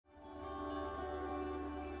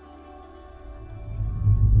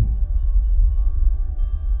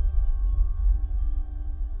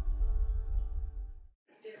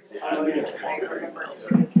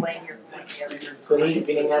Good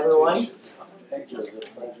evening, everyone.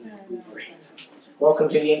 Welcome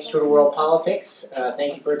to the Institute of World Politics.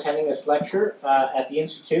 Thank you for attending this lecture at the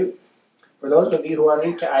Institute. For those of you who are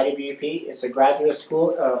new to IWP, it's a graduate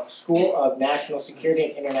school of National Security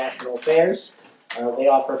and International Affairs. They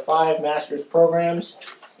offer 5 master's programs,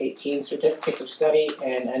 18 certificates of study,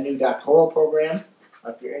 and a new doctoral program.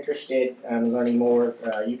 If you're interested in learning more,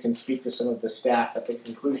 you can speak to some of the staff at the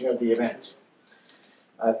conclusion of the event.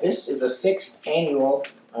 This is the 6th annual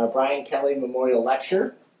Brian Kelley Memorial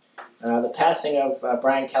Lecture. The passing of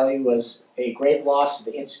Brian Kelley was a grave loss to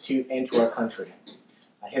the Institute and to our country.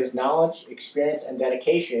 His knowledge, experience, and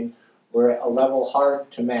dedication were at a level hard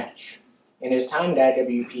to match. In his time at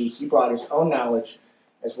IWP, he brought his own knowledge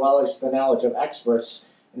as well as the knowledge of experts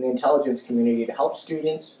in the intelligence community to help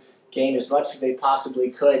students gain as much as they possibly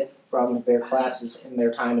could from their classes in their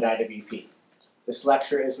time at IWP. This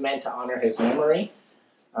lecture is meant to honor his memory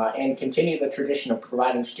and continue the tradition of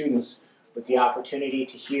providing students with the opportunity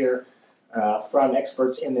to hear from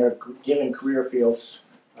experts in their given career fields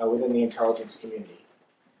within the intelligence community.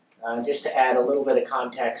 Just to add a little bit of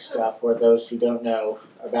context for those who don't know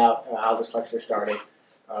about how this lecture started,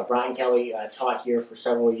 Brian Kelley taught here for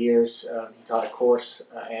several years. He taught a course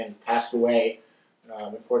and passed away,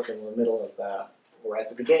 unfortunately, in the middle of, or at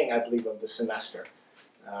the beginning, I believe, of the semester.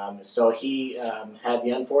 So he had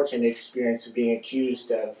the unfortunate experience of being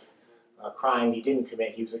accused of a crime he didn't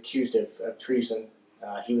commit. He was accused of treason.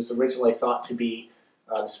 He was originally thought to be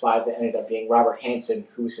the spy that ended up being Robert Hanssen,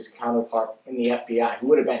 who was his counterpart in the FBI, who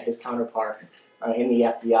would have been his counterpart in the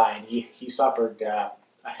FBI. And he suffered a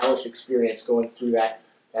hellish experience going through that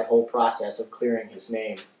whole process of clearing his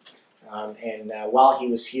name. And while he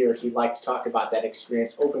was here, he'd like to talk about that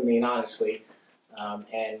experience openly and honestly.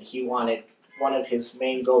 And he wanted, one of his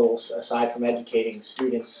main goals, aside from educating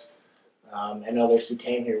students and others who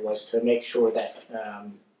came here, was to make sure that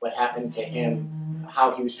what happened to him,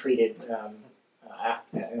 how he was treated,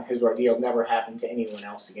 and his ordeal never happened to anyone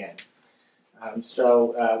else again.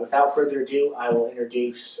 So without further ado, I will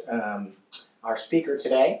introduce our speaker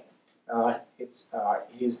today.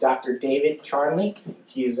 He's Dr. David Charney.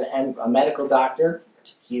 He's a medical doctor.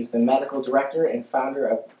 He's the medical director and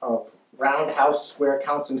founder of Roundhouse Square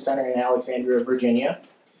Counseling Center in Alexandria, Virginia.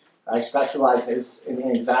 He specializes in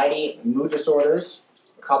anxiety, mood disorders,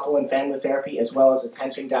 couple and family therapy, as well as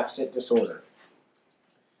attention deficit disorder.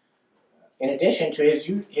 In addition to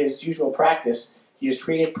his usual practice, he has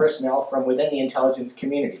treated personnel from within the intelligence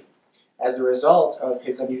community. As a result of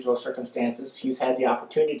his unusual circumstances, he's had the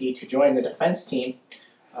opportunity to join the defense team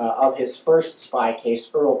of his first spy case,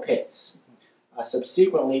 Earl Pitts.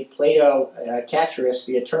 Subsequently, Plato Cacheris,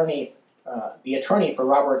 the attorney for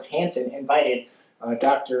Robert Hanssen, invited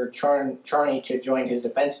Dr. Charney to join his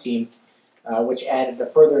defense team, which added a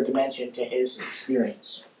further dimension to his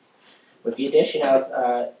experience. With the addition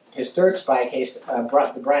of his third spy case,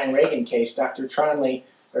 the Brian Regan case, Dr. Charney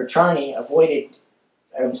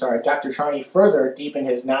further deepened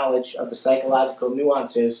his knowledge of the psychological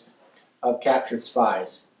nuances of captured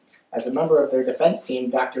spies. As a member of their defense team,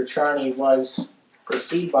 Dr. Charney was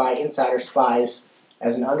perceived by insider spies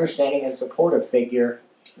as an understanding and supportive figure,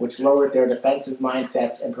 which lowered their defensive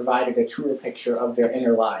mindsets and provided a truer picture of their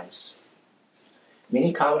inner lives.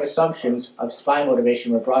 Many common assumptions of spy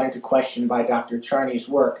motivation were brought into question by Dr. Charney's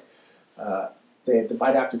work.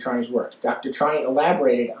 Dr. Charney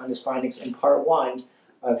elaborated on his findings in part 1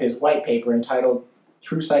 of his white paper entitled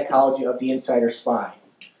 "True Psychology of the Insider Spy."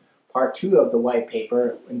 Part 2 of the white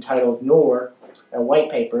paper, entitled NOIR, a white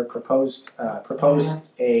paper proposed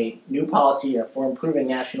a new policy for improving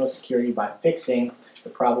national security by fixing the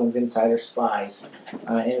problem of insider spies.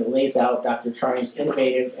 And it lays out Dr. Charney's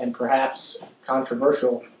innovative and perhaps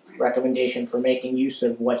controversial recommendation for making use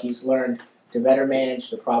of what he's learned to better manage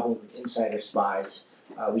the problem of insider spies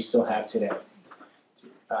we still have today.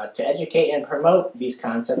 To educate and promote these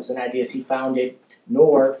concepts and ideas, he founded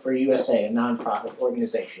NOIR for USA, a nonprofit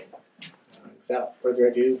organization. Without further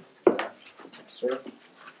ado, sir.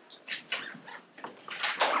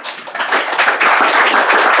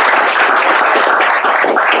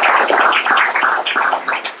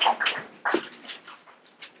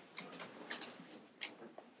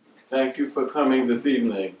 Thank you for coming this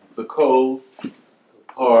evening. It's a cold,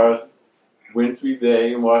 hard, wintry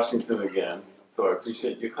day in Washington again, so I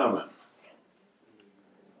appreciate you coming.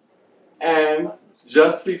 And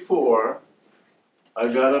just before I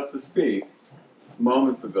got up to speak,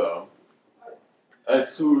 moments ago, a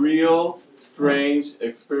surreal, strange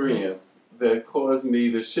experience that caused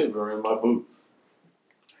me to shiver in my boots.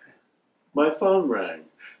 My phone rang.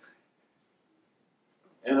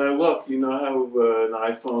 And I look, you know how an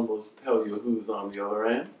iPhone will tell you who's on the other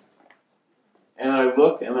end? And I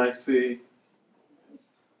look and I see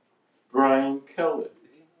Brian Kelley,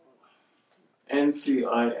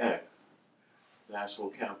 NCIX,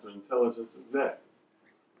 National Counterintelligence Exec.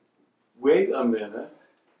 Wait a minute,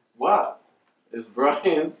 what? Is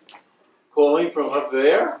Brian calling from up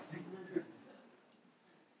there?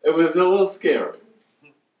 It was a little scary.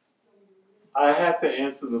 I had to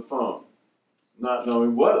answer the phone, not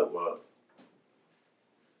knowing what it was.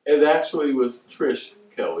 It actually was Trish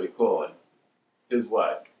Kelley calling, his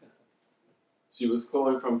wife. She was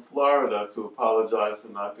calling from Florida to apologize for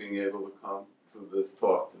not being able to come to this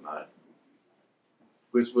talk tonight,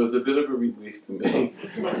 which was a bit of a relief to me.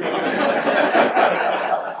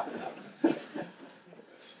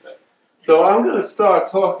 So I'm going to start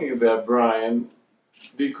talking about Brian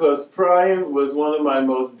because Brian was one of my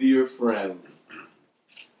most dear friends.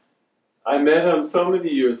 I met him so many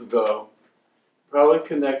years ago, probably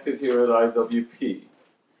connected here at IWP.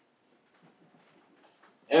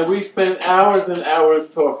 And we spent hours and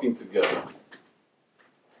hours talking together.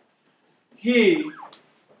 He,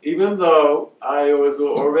 even though I was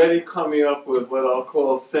already coming up with what I'll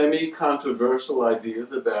call semi-controversial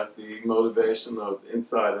ideas about the motivation of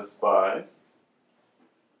insider spies,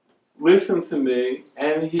 listened to me,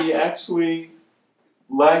 and he actually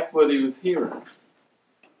liked what he was hearing.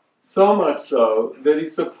 So much so that he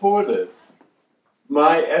supported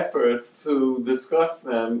my efforts to discuss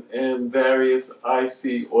them in various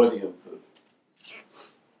IC audiences.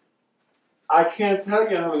 I can't tell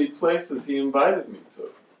you how many places he invited me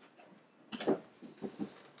to.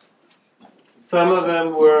 Some of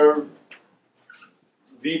them were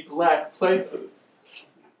deep black places,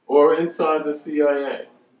 or inside the CIA.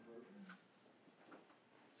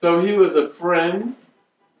 So he was a friend,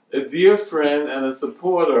 a dear friend, and a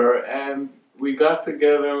supporter, and we got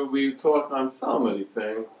together and we talked on so many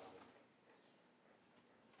things.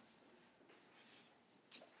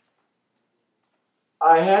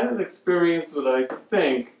 I had an experience that I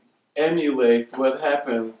think emulates what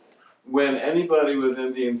happens when anybody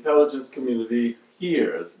within the intelligence community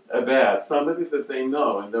hears about somebody that they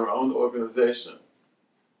know in their own organization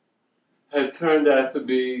has turned out to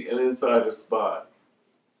be an insider spy.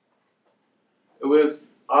 It was,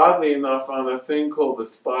 oddly enough, on a thing called the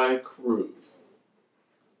Spy Cruise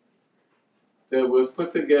that was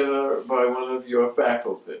put together by one of your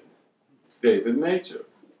faculty, David Nature.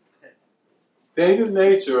 David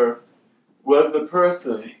Nature was the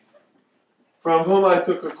person from whom I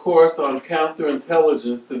took a course on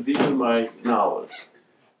counterintelligence to deepen my knowledge.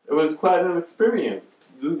 It was quite an experience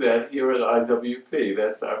to do that here at IWP.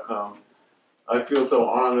 That's how come I feel so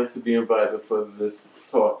honored to be invited for this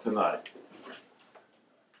talk tonight.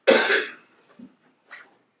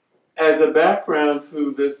 As a background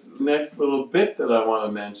to this next little bit that I want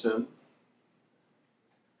to mention,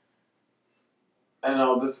 and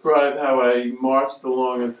I'll describe how I marched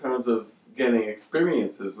along in terms of getting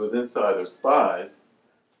experiences with insider spies.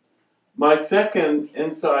 My second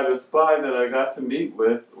insider spy that I got to meet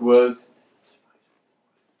with was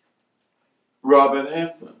Robert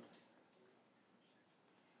Hanssen.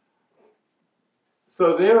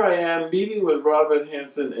 So there I am meeting with Robert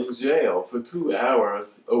Hanssen in jail for 2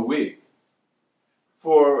 hours a week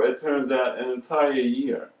for, it turns out, an entire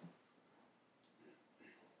year.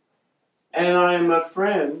 And I am a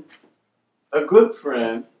friend, a good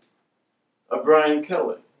friend, of Brian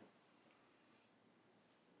Kelley.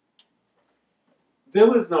 There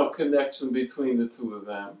was no connection between the two of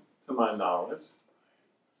them, to my knowledge.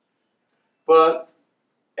 But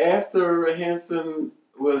after Hanssen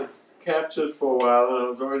was captured for a while and I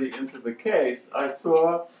was already into the case, I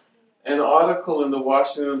saw an article in the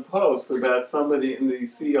Washington Post about somebody in the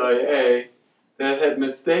CIA that had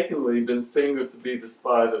mistakenly been fingered to be the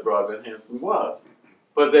spy that Robert Hanssen was.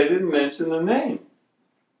 But they didn't mention the name.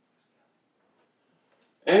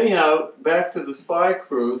 Anyhow, back to the spy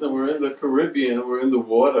cruise, and we're in the Caribbean, we're in the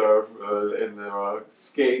water, and there are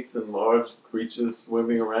skates and large creatures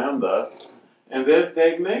swimming around us, and there's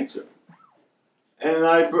Dave Nature. And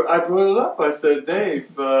I brought it up. I said,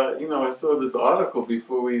 Dave, I saw this article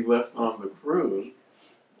before we left on the cruise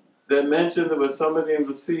that mentioned there was somebody in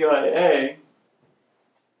the CIA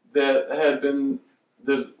that had been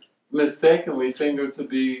mistakenly fingered to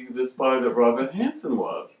be the spy that Robert Hanssen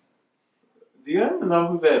was. Do you ever know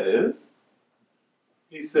who that is?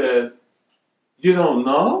 He said, you don't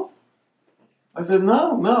know? I said,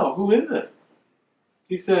 no, who is it?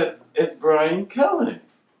 He said, it's Brian Kelley.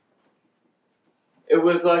 It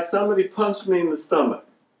was like somebody punched me in the stomach.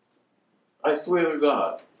 I swear to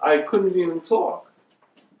God. I couldn't even talk.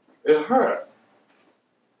 It hurt.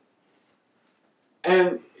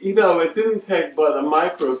 And, you know, it didn't take but a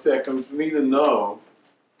microsecond for me to know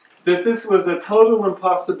that this was a total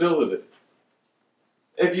impossibility.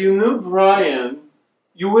 If you knew Brian,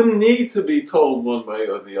 you wouldn't need to be told one way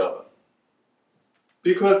or the other.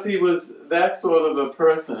 Because he was that sort of a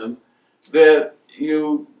person that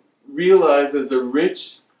you realize as a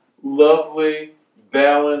rich, lovely,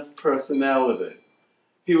 balanced personality.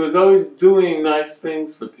 He was always doing nice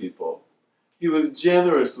things for people. He was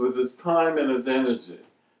generous with his time and his energy.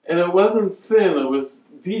 And it wasn't thin, it was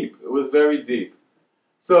deep. It was very deep.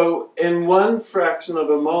 So in one fraction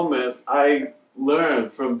of a moment, I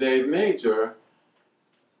learned from Dave Major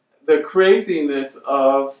the craziness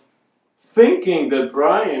of thinking that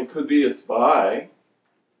Brian could be a spy,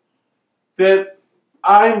 that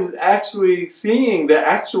I'm actually seeing the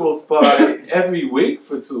actual spy every week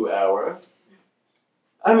for 2 hours.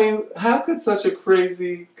 I mean, how could such a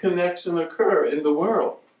crazy connection occur in the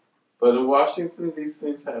world? But in Washington, these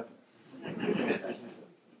things happen.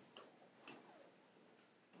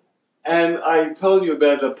 And I told you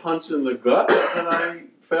about the punch in the gut that I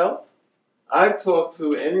felt. I've talked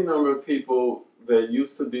to any number of people that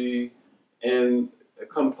used to be in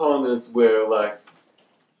components where, like,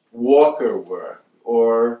 Walker worked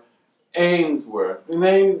or Ames worked.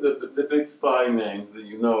 Name the big spy names that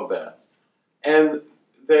you know about. And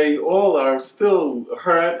they all are still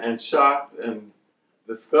hurt and shocked and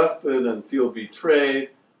disgusted and feel betrayed.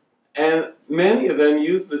 And many of them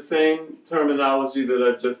use the same terminology that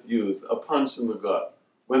I've just used, a punch in the gut,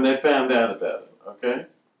 when they found out about it, okay?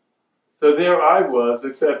 So there I was,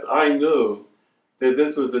 except I knew that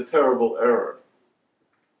this was a terrible error.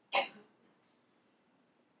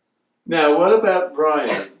 Now, what about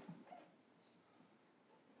Brian?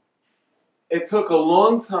 It took a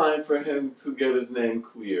long time for him to get his name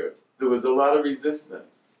cleared. There was a lot of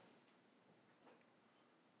resistance.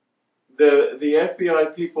 The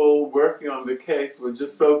FBI people working on the case were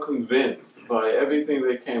just so convinced by everything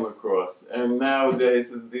they came across. And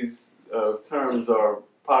nowadays, these terms are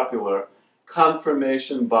popular.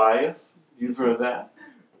 Confirmation bias, you've heard that?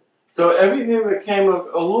 So everything that came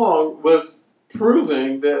along was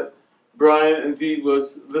proving that Brian indeed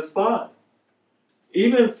was the spy.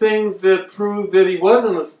 Even things that proved that he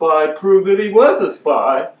wasn't a spy proved that he was a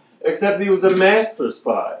spy, except he was a master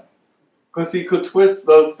spy. Because he could twist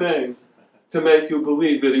those things to make you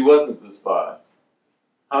believe that he wasn't the spy.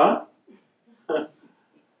 Huh?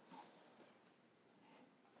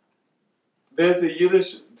 There's a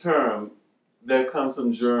Yiddish term that comes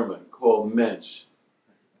from German called Mensch.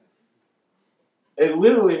 It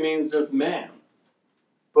literally means just man.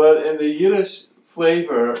 But in the Yiddish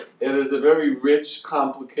flavor, it is a very rich,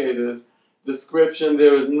 complicated description.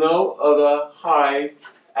 There is no other high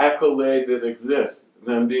accolade that exists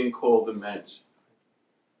than being called a mensch.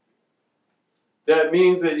 That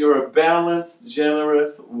means that you're a balanced,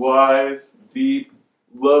 generous, wise, deep,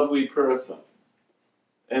 lovely person.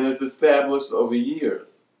 And it's established over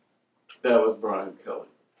years. That was Brian Kelley.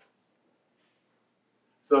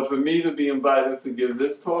 So for me to be invited to give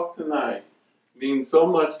this talk tonight means so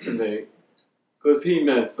much to me because he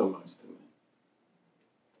meant so much to me.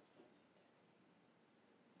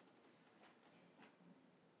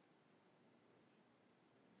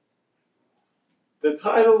 The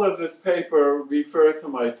title of this paper referred to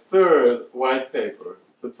my third white paper,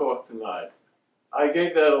 the talk tonight. I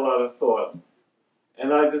gave that a lot of thought,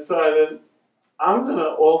 and I decided I'm going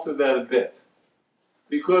to alter that a bit.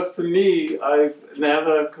 Because to me, now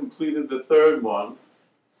that I've completed the third one,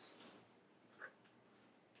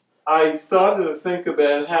 I started to think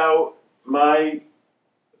about how my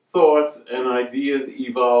thoughts and ideas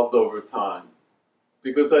evolved over time.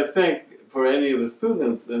 Because I think for any of the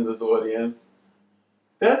students in this audience,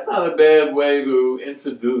 that's not a bad way to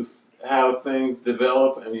introduce how things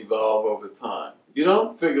develop and evolve over time. You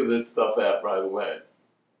don't figure this stuff out right away.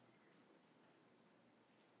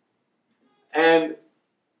 And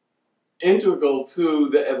integral to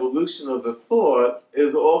the evolution of the thought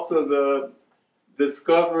is also the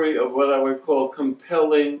discovery of what I would call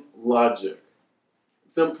compelling logic.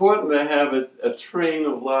 It's important to have a train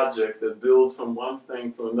of logic that builds from one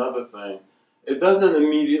thing to another thing. It doesn't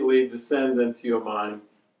immediately descend into your mind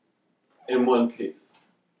in one piece.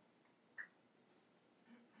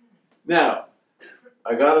 Now,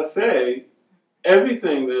 I gotta say,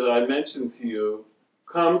 everything that I mentioned to you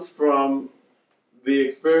comes from the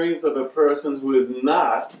experience of a person who is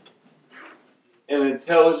not an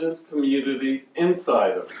intelligence community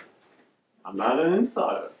insider. I'm not an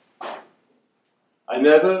insider. I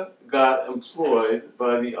never got employed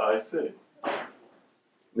by the IC.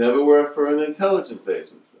 Never worked for an intelligence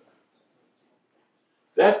agency.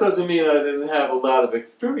 That doesn't mean I didn't have a lot of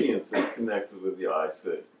experiences connected with the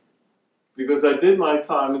IC. Because I did my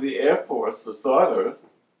time in the Air Force, for starters,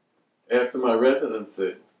 after my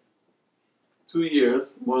residency. 2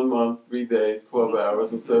 years, 1 month, 3 days, 12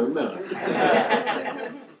 hours, and 7 minutes.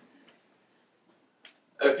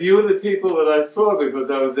 A few of the people that I saw,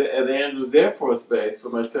 because I was at Andrews Air Force Base for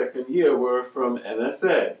my second year, were from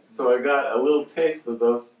NSA. So I got a little taste of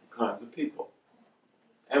those kinds of people.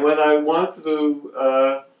 And when I wanted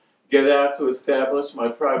to get out to establish my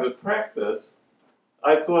private practice,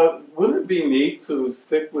 I thought, wouldn't it be neat to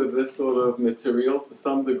stick with this sort of material to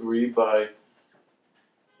some degree by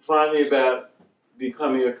finding about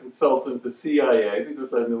becoming a consultant to CIA,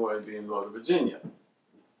 because I knew I'd be in Northern Virginia.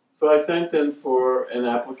 So I sent in for an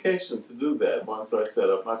application to do that once I set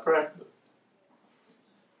up my practice.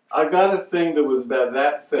 I got a thing that was about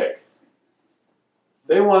that thick.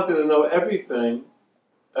 They wanted to know everything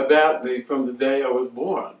about me from the day I was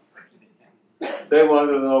born. They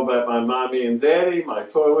wanted to know about my mommy and daddy, my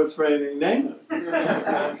toilet training, name it.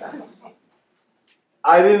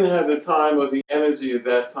 I didn't have the time or the energy at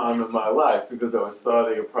that time of my life because I was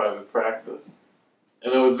starting a private practice.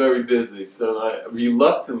 And I was very busy, so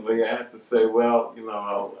reluctantly I had to say, well, you know,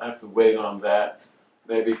 I'll have to wait on that,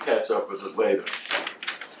 maybe catch up with it later.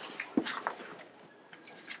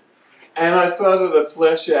 And I started to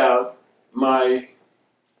flesh out my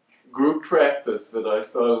group practice that I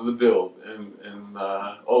started to build in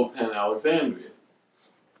Old Town Alexandria.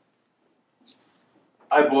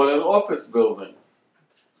 I bought an office building.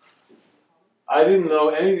 I didn't know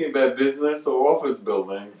anything about business or office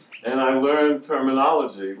buildings, and I learned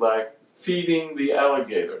terminology like feeding the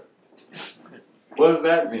alligator. What does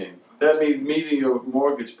that mean? That means meeting your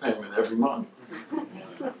mortgage payment every month.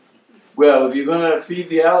 Well, if you're going to feed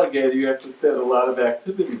the alligator, you have to set a lot of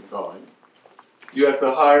activities going. You have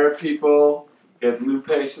to hire people, get new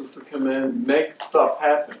patients to come in, make stuff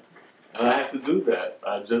happen. And I had to do that.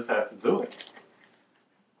 I just had to do it.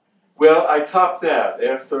 Well, I topped out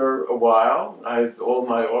after a while. I had all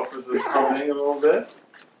my offices humming and all this.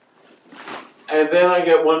 And then I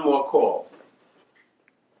get one more call.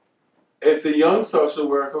 It's a young social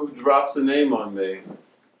worker who drops a name on me.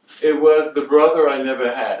 It was the brother I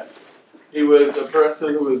never had. He was a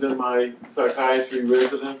person who was in my psychiatry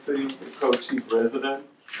residency, the co-chief resident,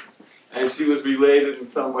 and she was related in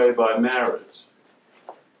some way by marriage.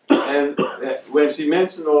 And when she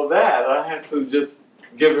mentioned all that, I had to just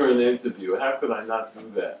give her an interview. How could I not do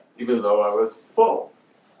that, even though I was full?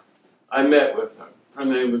 I met with her. Her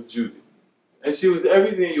name was Judy. And she was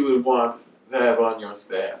everything you would want to have on your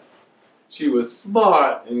staff. She was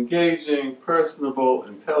smart, engaging, personable,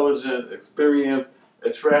 intelligent, experienced,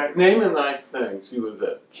 name a nice thing, she was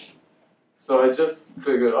it. So I just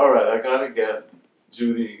figured, all right, I got to get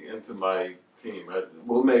Judy into my team.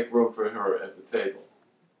 We'll make room for her at the table.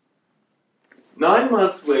 9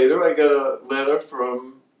 months later, I got a letter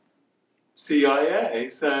from CIA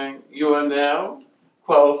saying, you are now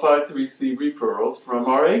qualified to receive referrals from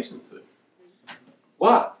our agency.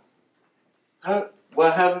 What? How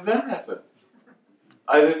did that happen?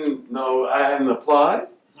 I didn't know, I hadn't applied.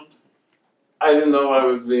 I didn't know I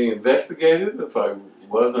was being investigated, if I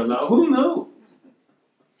was or not. Who knew?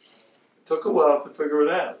 It took a while to figure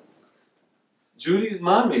it out. Judy's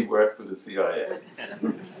mommy worked for the CIA.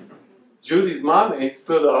 Judy's mommy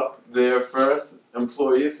stood up their first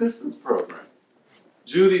employee assistance program.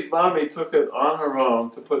 Judy's mommy took it on her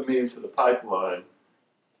own to put me into the pipeline.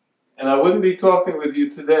 And I wouldn't be talking with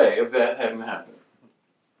you today if that hadn't happened.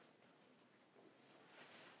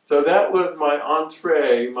 So that was my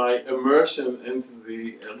entree, my immersion into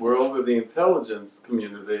the world of the intelligence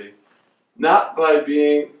community, not by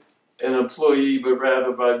being an employee, but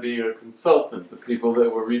rather by being a consultant to people that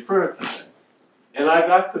were referred to me. And I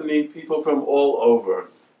got to meet people from all over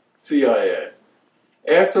CIA.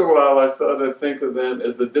 After a while, I started to think of them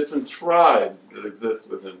as the different tribes that exist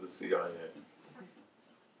within the CIA.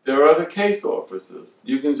 There are the case officers.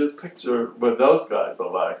 You can just picture what those guys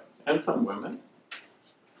are like, and some women.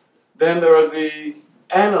 Then there are the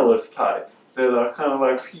analyst types that are kind of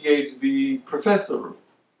like PhD professor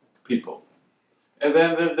people. And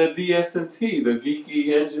then there's the DS&T, the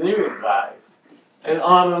geeky engineering guys. And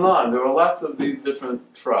on and on. There were lots of these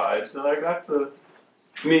different tribes, and I got to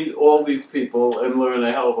meet all these people and learn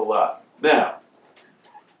a hell of a lot. Now,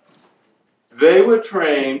 they were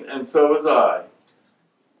trained, and so was I,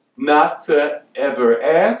 not to ever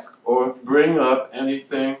ask or bring up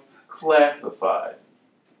anything classified.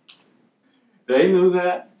 They knew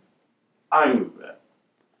that. I knew that.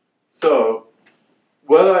 So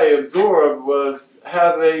what I absorbed was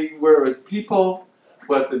how they were as people,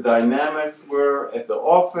 what the dynamics were at the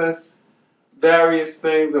office, various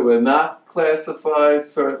things that were not classified,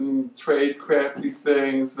 certain trade crafty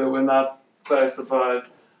things that were not classified.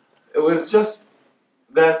 It was just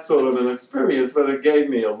that sort of an experience, but it gave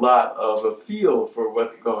me a lot of a feel for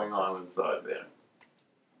what's going on inside there.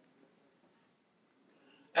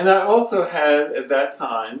 And I also had, at that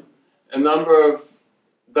time, a number of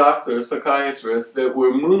doctors, psychiatrists, that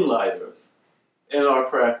were moonlighters in our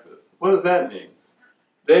practice. What does that mean?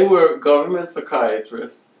 They were government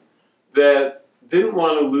psychiatrists that didn't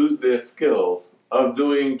want to lose their skills of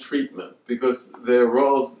doing treatment, because their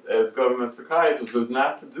roles as government psychiatrists was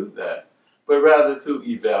not to do that, but rather to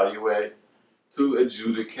evaluate, to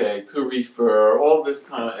adjudicate, to refer, all this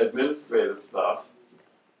kind of administrative stuff.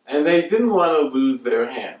 And they didn't want to lose their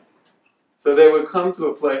hand. So they would come to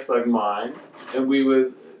a place like mine, and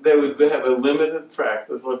they would have a limited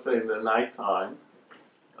practice, let's say in the nighttime.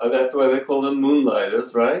 That's why they call them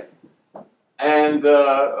moonlighters, right? And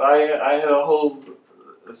I had a whole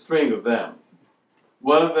string of them.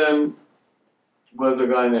 One of them was a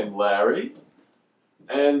guy named Larry,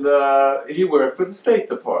 and he worked for the State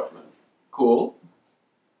Department. Cool.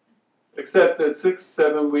 Except that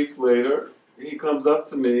 6-7 weeks later, he comes up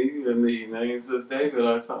to me in the evening and says, "David,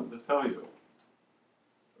 I have something to tell you."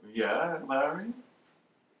 "Yeah, Larry?"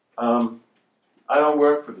 "I don't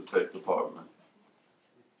work for the State Department."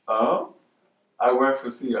 "Oh?" "I work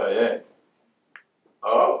for CIA."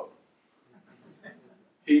 "Oh."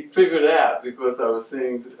 He figured out, because I was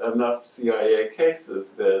seeing enough CIA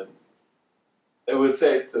cases, that it was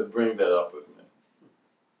safe to bring that up with me.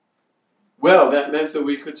 Well, that meant that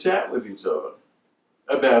we could chat with each other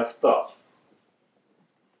about stuff.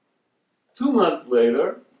 2 months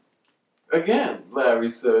later, again, Larry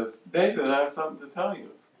says, "David, I have something to tell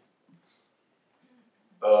you."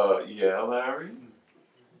 Yeah, Larry?"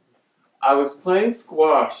 "I was playing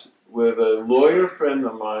squash with a lawyer friend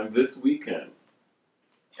of mine this weekend,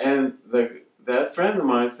 and that friend of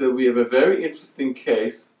mine said, we have a very interesting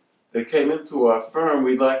case that came into our firm.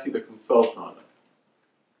 We'd like you to consult on it."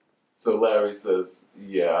 So Larry says,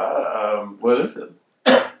 "Yeah, what is it?"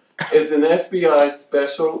 "It's an FBI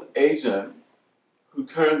special agent who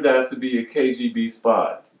turns out to be a KGB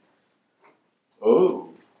spy."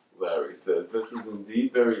 "Oh," Larry says, "this is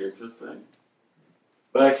indeed very interesting,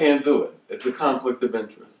 but I can't do it. It's a conflict of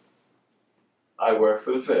interest. I work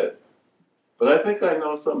for the Feds, but I think I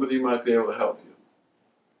know somebody who might be able to help you."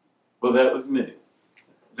 Well, that was me.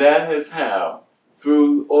 That is how,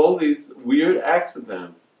 through all these weird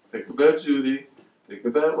accidents, think about Judy, think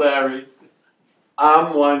about Larry,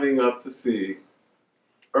 I'm winding up to see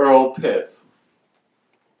Earl Pitts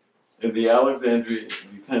in the Alexandria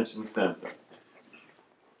Detention Center.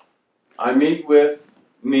 I meet with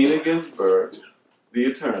Nina Ginsburg, the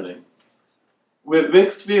attorney, with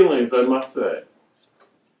mixed feelings, I must say.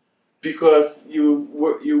 Because you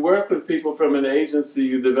work with people from an agency,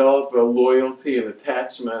 you develop a loyalty and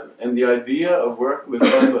attachment, and the idea of working with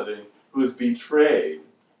somebody who's betrayed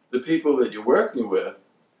the people that you're working with,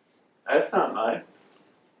 that's not nice.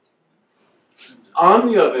 On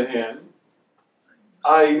the other hand,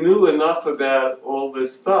 I knew enough about all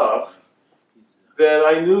this stuff that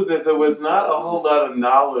I knew that there was not a whole lot of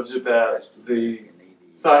knowledge about the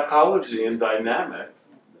psychology and dynamics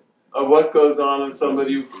of what goes on in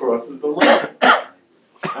somebody who crosses the line.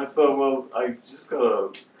 I thought, well, I just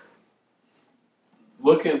gotta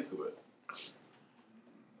look into it.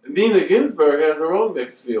 Nina Ginsburg has her own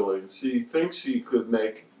mixed feelings. She thinks she could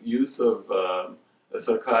make use of a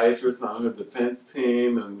psychiatrist on her defense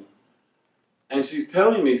team, and she's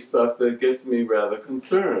telling me stuff that gets me rather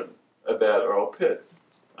concerned about Earl Pitts.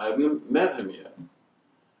 I haven't met him yet.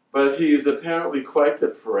 But he is apparently quite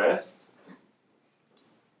depressed.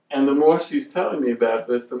 And the more she's telling me about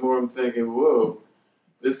this, the more I'm thinking, whoa,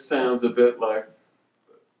 this sounds a bit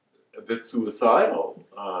suicidal.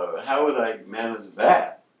 How would I manage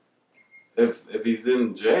that if he's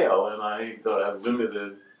in jail and I have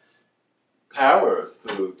limited powers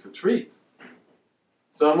to treat?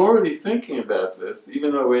 So I'm already thinking about this,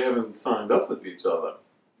 even though we haven't signed up with each other.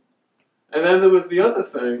 And then there was the other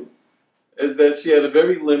thing, is that she had a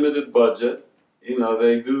very limited budget. You know,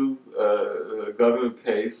 they do, the government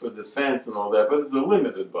pays for defense and all that, but it's a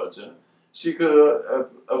limited budget. She could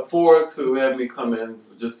afford to have me come in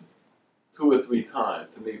for just 2 or 3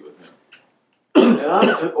 times to meet with him.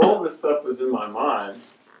 And all this stuff was in my mind,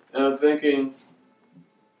 and I'm thinking,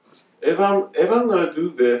 if I'm going to do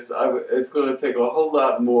this, it's going to take a whole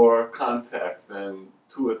lot more contact than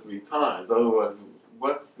 2 or 3 times. Otherwise,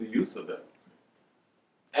 what's the use of it?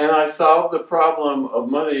 And I solved the problem of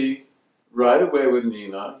money right away with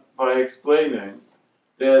Nina by explaining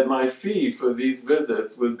that my fee for these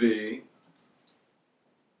visits would be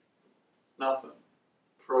nothing,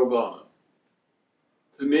 pro bono.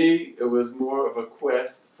 To me, it was more of a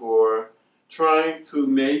quest for trying to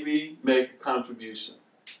maybe make a contribution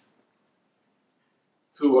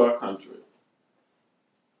to our country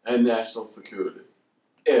and national security,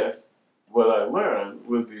 if what I learned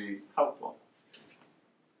would be helpful.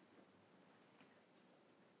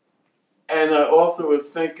 And I also was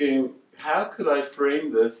thinking, how could I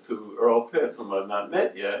frame this to Earl Pitts, whom I've not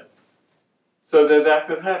met yet, so that that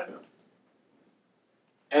could happen?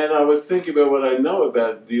 And I was thinking about what I know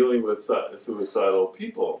about dealing with suicidal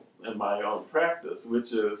people in my own practice,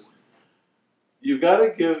 which is you got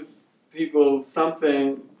to give people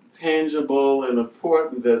something tangible and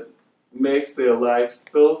important that makes their life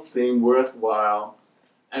still seem worthwhile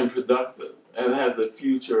and productive and has a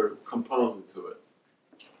future component to it.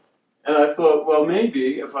 And I thought, well,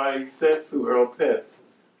 maybe if I said to Earl Pitts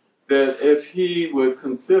that if he would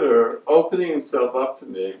consider opening himself up to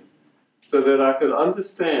me so that I could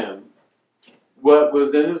understand what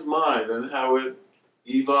was in his mind and how it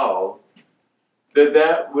evolved, that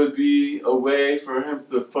that would be a way for him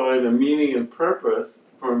to find a meaning and purpose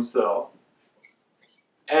for himself,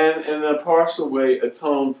 and in a partial way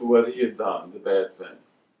atone for what he had done, the bad things.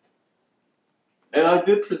 And I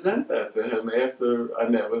did present that to him after I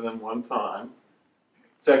met with him one time.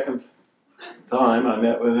 Second time I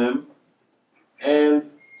met with him,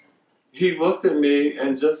 and he looked at me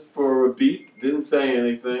and just for a beat didn't say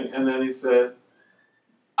anything, and then he said,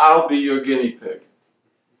 "I'll be your guinea pig."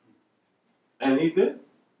 And he did.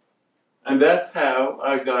 And that's how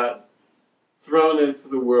I got thrown into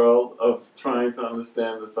the world of trying to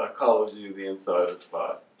understand the psychology of the insider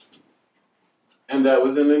spy. And that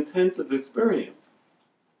was an intensive experience.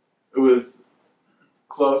 It was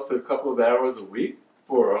close to a couple of hours a week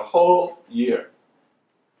for a whole year.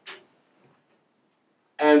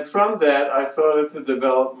 And from that, I started to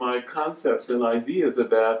develop my concepts and ideas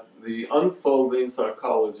about the unfolding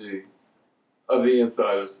psychology of the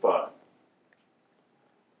insider spy.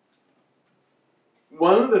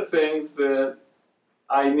 One of the things that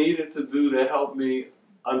I needed to do to help me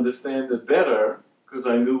understand it better, because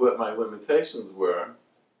I knew what my limitations were,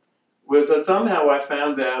 was that somehow I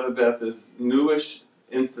found out about this newish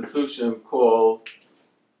institution called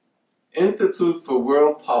Institute for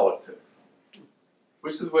World Politics,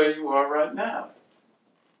 which is where you are right now.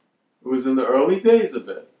 It was in the early days of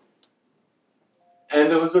it. And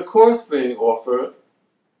there was a course being offered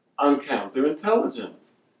on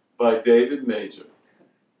counterintelligence by David Major.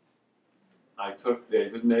 I took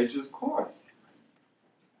David Major's course.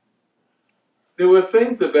 There were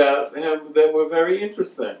things about him that were very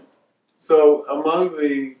interesting. So among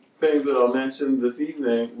the things that I'll mention this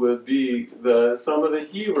evening would be some of the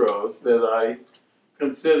heroes that I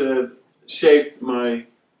considered shaped my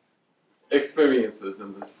experiences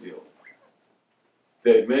in this field.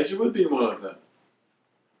 Dave Major would be one of them,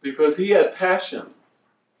 because he had passion.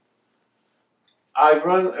 I've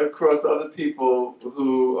run across other people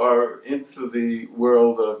who are into the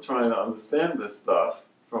world of trying to understand this stuff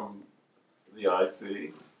from the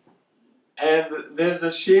IC, and there's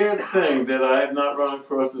a shared thing that I have not run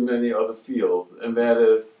across in many other fields, and that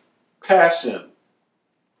is passion.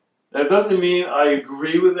 That doesn't mean I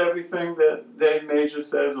agree with everything that Dave Major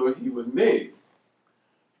says or he with me,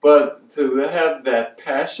 but to have that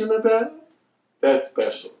passion about it, that's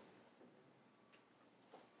special.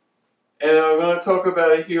 And I'm going to talk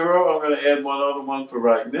about a hero. I'm going to add one other one for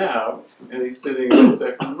right now, and he's sitting in the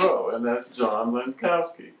second row, and that's John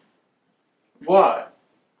Lenkowski. Why?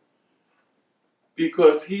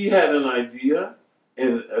 Because he had an idea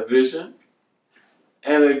and a vision,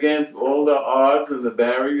 and against all the odds and the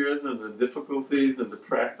barriers and the difficulties and the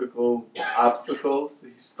practical obstacles,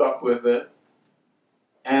 he stuck with it,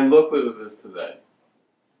 and look what it is today.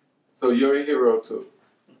 So you're a hero too.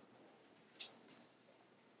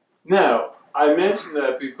 Now, I mention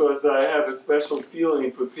that because I have a special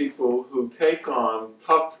feeling for people who take on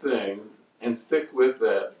tough things and stick with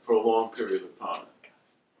that for a long period of time.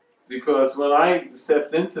 Because when I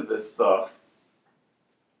stepped into this stuff,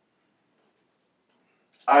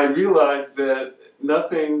 I realized that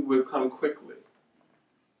nothing would come quickly.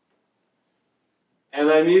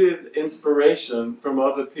 And I needed inspiration from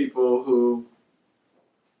other people who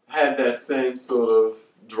had that same sort of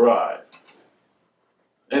drive.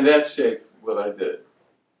 And that shaped what I did.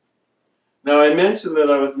 Now, I mentioned that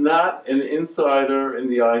I was not an insider in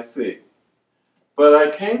the IC, but I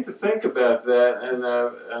came to think about that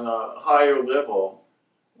on a higher level.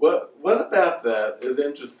 What about that is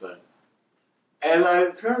interesting? And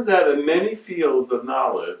it turns out in many fields of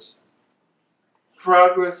knowledge,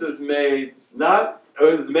 progress is made, not, or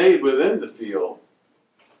is made within the field,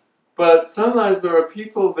 but sometimes there are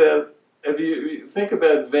people that, if you think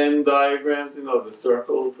about Venn diagrams, you know, the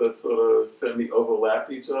circles that sort of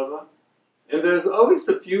semi-overlap each other, and there's always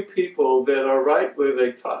a few people that are right where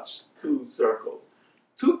they touch two circles.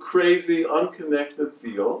 Two crazy, unconnected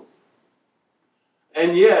fields,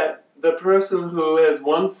 and yet the person who has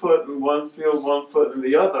one foot in one field, one foot in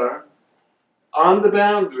the other, on the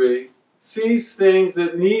boundary, sees things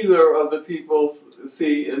that neither of the people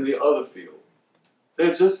see in the other field.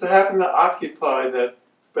 They just happen to occupy that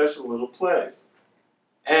special little place.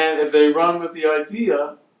 And if they run with the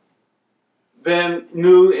idea, then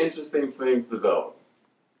new interesting things develop.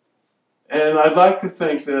 And I'd like to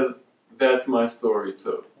think that that's my story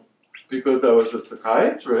too. Because I was a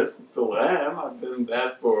psychiatrist, and still am, I've been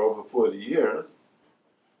that for over 40 years.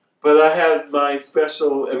 But I had my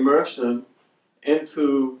special immersion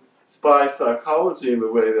into spy psychology in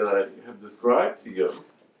the way that I have described to you.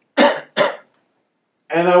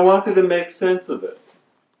 And I wanted to make sense of it.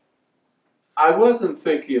 I wasn't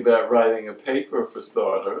thinking about writing a paper, for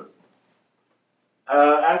starters.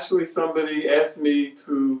 Actually, somebody asked me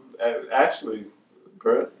to, actually,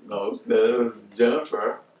 Bert knows that it was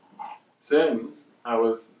Jennifer Sims. I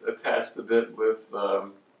was attached a bit with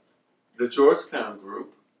the Georgetown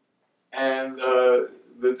group, and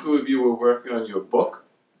the two of you were working on your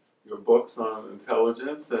books on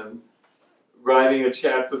intelligence, and writing a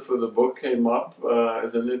chapter for the book came up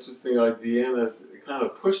as an interesting idea, and it kind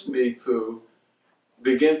of pushed me to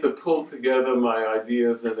begin to pull together my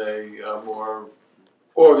ideas in a more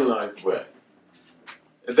organized way.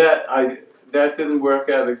 That didn't work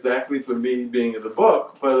out exactly for me being in the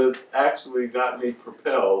book, but it actually got me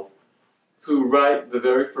propelled to write the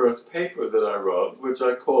very first paper that I wrote, which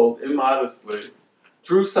I called immodestly,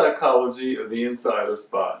 True Psychology of the Insider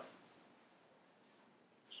Spy.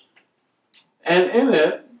 And in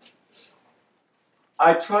it,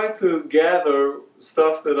 I tried to gather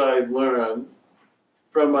stuff that I learned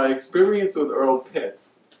from my experience with Earl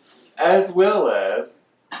Pitts, as well as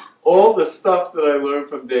all the stuff that I learned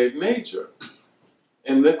from Dave Major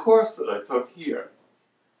in the course that I took here.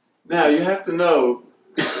 Now, you have to know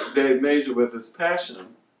Dave Major, with his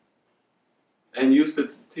passion, and used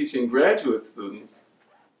to teaching graduate students,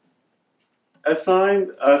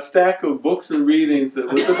 assigned a stack of books and readings that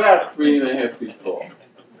was about 3.5 feet tall.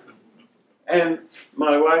 And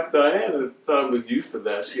my wife Diane at the time was used to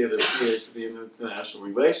that. She had a PhD in international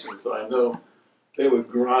relations, so I know they would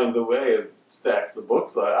grind away at stacks of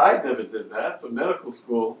books. I never did that. For medical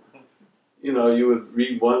school, you know, you would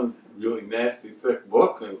read one really nasty, thick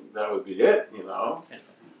book, and that would be it, you know.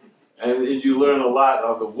 And you learn a lot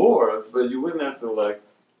on the wars, but you wouldn't have to, like,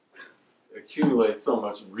 accumulate so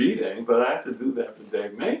much reading, but I had to do that for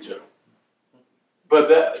Dave Major. But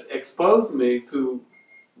that exposed me to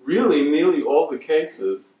really nearly all the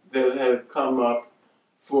cases that had come up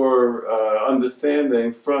for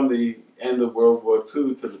understanding from the end of World War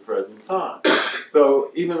II to the present time.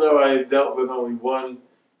 So even though I had dealt with only one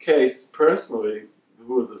case personally,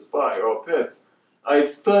 who was a spy, Earl Pitts, I had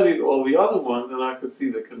studied all the other ones, and I could see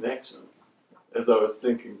the connections as I was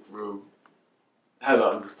thinking through how to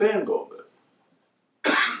understand all this.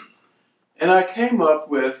 And I came up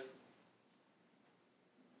with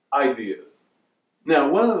ideas. Now,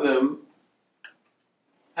 one of them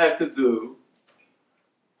had to do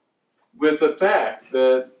with the fact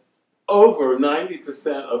that over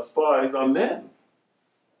 90% of spies are men,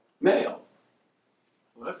 males.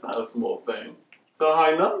 Well, that's not a small thing. It's a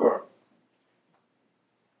high number.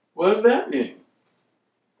 What does that mean?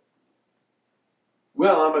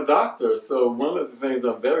 Well, I'm a doctor, so one of the things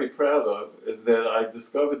I'm very proud of is that I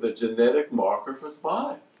discovered the genetic marker for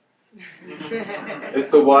spies. It's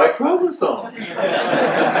the Y chromosome.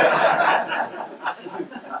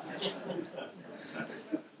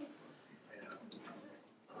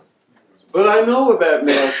 But I know about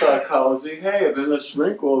male psychology. Hey, I've been a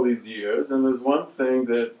shrink all these years, and there's one thing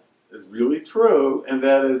that is really true, and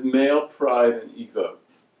that is male pride and ego.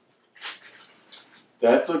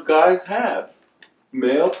 That's what guys have.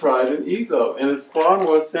 Male pride and ego, and it's far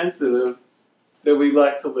more sensitive than we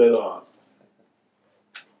like to let on.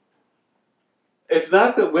 It's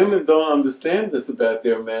not that women don't understand this about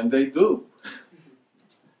their men, they do.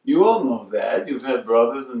 You all know that. You've had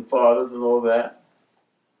brothers and fathers and all that.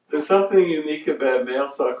 There's something unique about male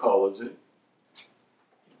psychology.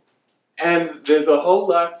 And there's a whole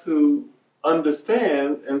lot to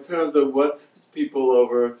understand in terms of what people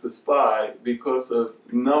over to spy because of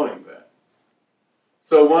knowing that.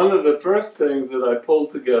 So one of the first things that I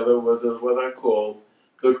pulled together was what I called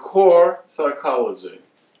the core psychology.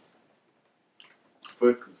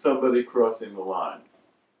 for somebody crossing the line.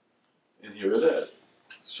 And here it is.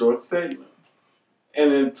 Short statement.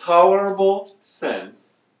 An intolerable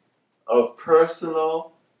sense of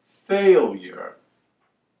personal failure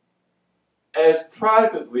as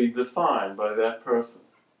privately defined by that person.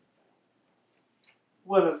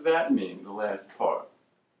 What does that mean, the last part?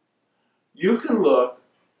 You can look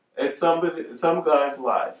at some guy's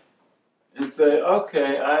life and say,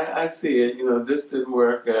 okay, I see it, this didn't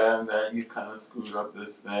work out, and that you kind of screwed up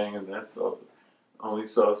this thing, and that's only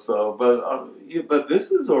so-so, but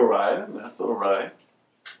this is all right, and that's all right.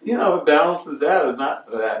 It balances out, it's not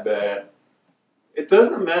that bad. It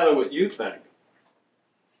doesn't matter what you think.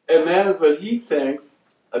 It matters what he thinks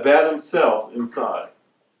about himself inside.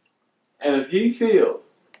 And if he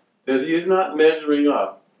feels that he is not measuring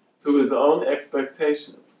up to his own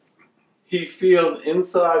expectations, he feels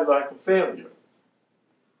inside like a failure.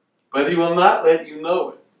 But he will not let you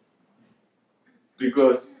know it,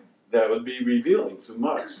 because that would be revealing too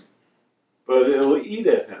much. But it'll eat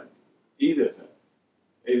at him.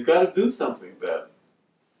 He's got to do something about it.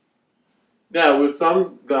 Now, with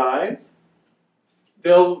some guys,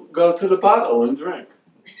 they'll go to the bottle and drink.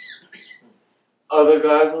 Other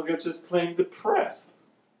guys will get just plain depressed.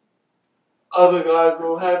 Other guys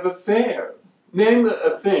will have affairs. Name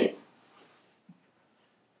a thing.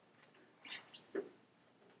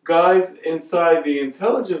 Guys inside the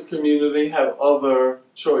intelligence community have other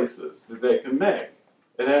choices that they can make.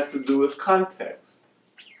 It has to do with context.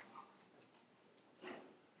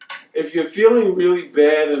 If you're feeling really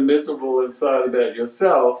bad and miserable inside about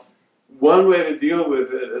yourself, one way to deal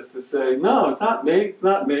with it is to say, no, it's not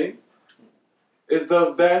me. It's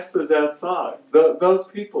those bastards outside, those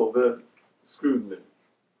people that screwed me.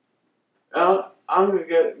 Now, I'm going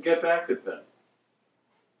to get back at them.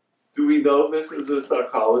 Do we know this is a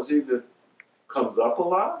psychology that comes up a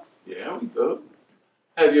lot? Yeah, we do.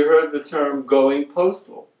 Have you heard the term going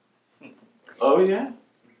postal? Oh, yeah.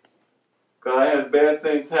 Guy has bad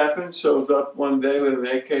things happen, shows up one day with an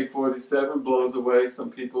AK-47, blows away some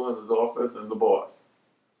people in his office and the boss.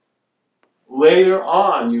 Later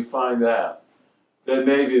on, you find out that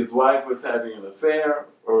maybe his wife was having an affair,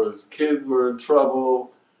 or his kids were in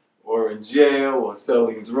trouble, or in jail, or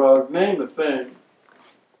selling drugs, name a thing.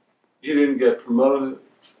 He didn't get promoted.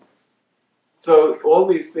 So all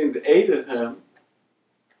these things ate at him,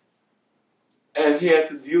 and he had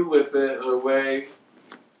to deal with it in a way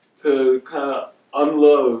to kind of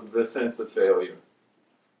unload the sense of failure.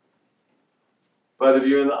 But if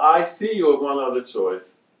you're in the IC, you have one other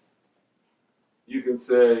choice. You can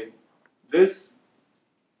say, this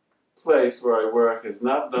place where I work has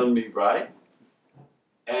not done me right,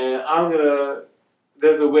 and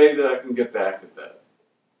there's a way that I can get back at that.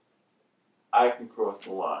 I can cross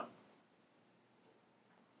the line.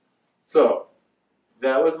 So,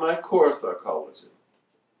 that was my core psychology.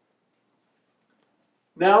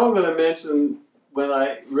 Now I'm going to mention when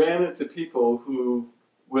I ran into people who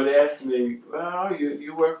would ask me, well,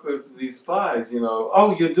 you work with these spies,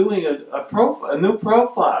 oh, you're doing a new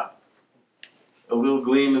profile. A little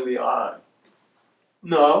gleam in the eye.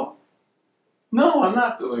 No, I'm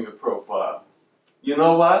not doing a profile. You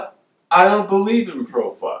know what? I don't believe in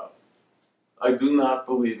profiles. I do not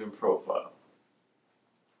believe in profiles.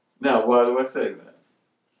 Now, why do I say that?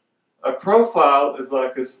 A profile is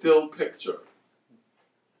like a still picture.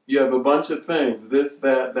 You have a bunch of things, this,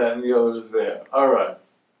 that, and the other is there. All right.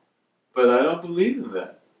 But I don't believe in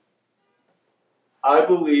that. I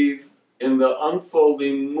believe in the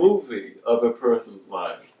unfolding movie of a person's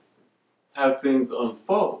life, how things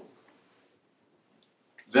unfold.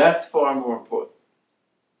 That's far more important.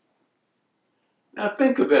 Now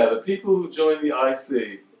think about it. People who join the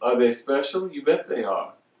IC, are they special? You bet they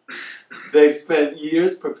are. They've spent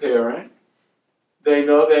years preparing. They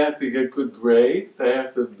know they have to get good grades. They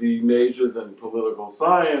have to be majors in political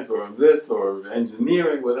science or in this or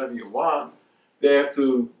engineering, whatever you want. They have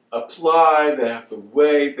to apply, they have to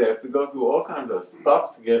wait, they have to go through all kinds of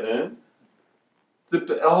stuff to get in. It's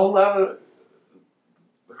a whole lot of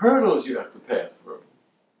hurdles you have to pass through.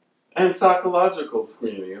 And psychological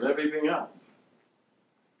screening and everything else.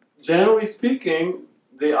 Generally speaking,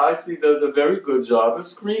 the IC does a very good job of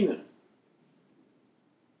screening.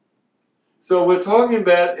 So we're talking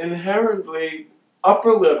about inherently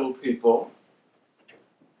upper-level people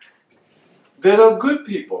that are good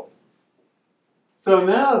people. So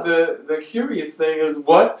now the curious thing is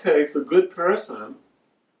what takes a good person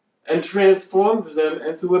and transforms them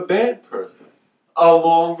into a bad person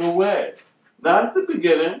along the way. Not at the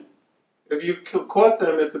beginning. If you caught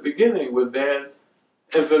them at the beginning with bad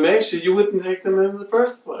information, you wouldn't take them in the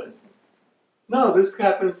first place. No, this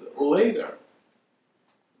happens later.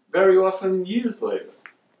 very often years later.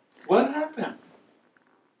 What happened?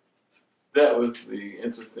 That was the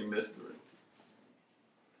interesting mystery.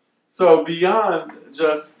 So beyond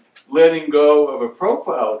just letting go of a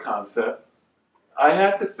profile concept, I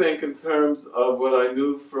had to think in terms of what I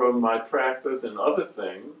knew from my practice and other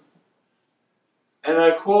things, and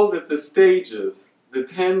I called it the stages, the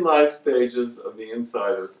 10 life stages of the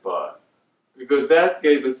insider spy, because that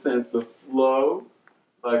gave a sense of flow,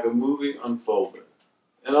 like a movie unfolded.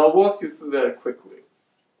 And I'll walk you through that quickly.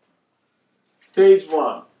 Stage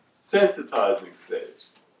 1, sensitizing stage.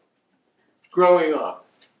 Growing up,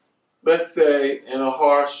 let's say in a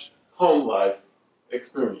harsh home life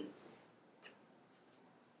experience.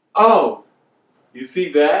 Oh, you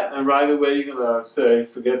see that? And right away you're going to say,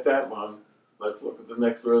 forget that one. Let's look at the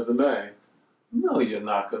next resume. No, you're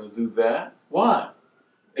not going to do that. Why?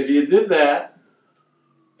 If you did that,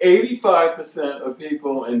 85% of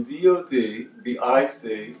people in DOD, the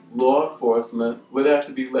IC, law enforcement would have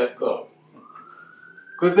to be let go.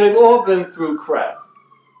 Because they've all been through crap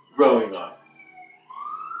growing up.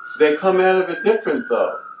 They come out of it different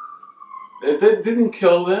though. It didn't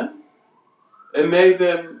kill them. It made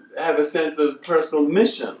them have a sense of personal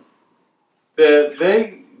mission that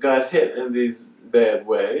they got hit in these bad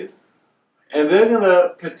ways, and they're going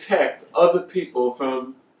to protect other people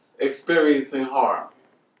from experiencing harm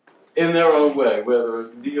in their own way, whether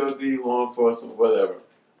it's DOD, law enforcement, whatever.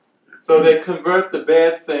 So they convert the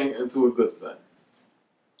bad thing into a good thing.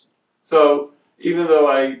 So even though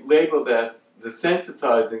I label that the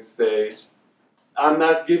sensitizing stage, I'm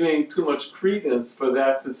not giving too much credence for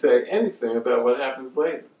that to say anything about what happens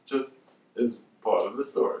later. Just is part of the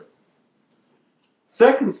story.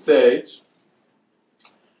 Second stage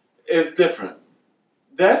is different.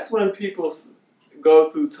 That's when people go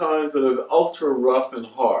through times that are ultra rough and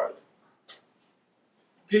hard.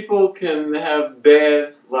 People can have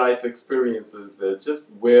bad life experiences that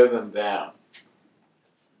just wear them down.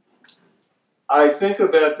 I think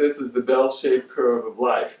about this as the bell-shaped curve of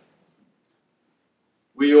life.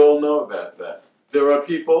 We all know about that. There are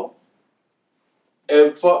people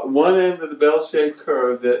at one end of the bell-shaped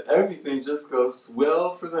curve that everything just goes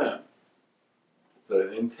swell for them. It's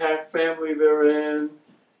an intact family they're in.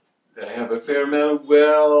 They have a fair amount of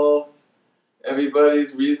wealth.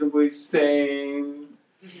 Everybody's reasonably sane.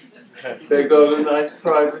 They go to nice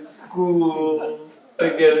private schools.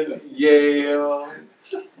 They get into Yale.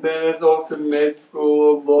 Then it's off to med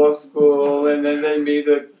school, law school, and then they meet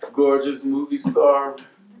a gorgeous movie star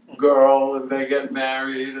girl, and they get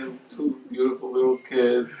married, and 2 beautiful little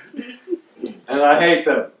kids. And I hate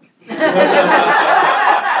them.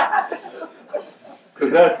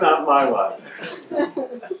 Because that's not my life.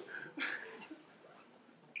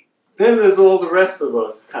 Then there's all the rest of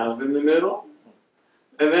us kind of in the middle.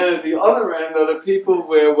 And then at the other end are the people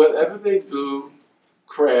where whatever they do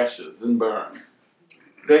crashes and burns.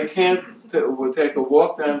 They can't take a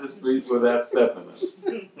walk down the street without stepping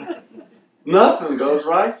it. Nothing goes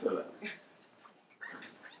right for them.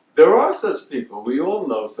 There are such people. We all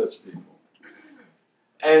know such people.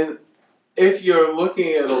 And if you're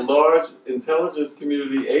looking at a large intelligence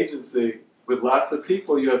community agency with lots of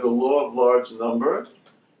people, you have the law of large numbers.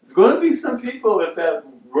 There's going to be some people at that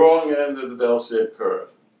wrong end of the bell-shaped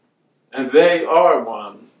curve. And they are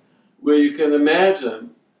ones where you can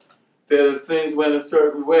imagine that if things went a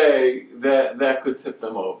certain way, that could tip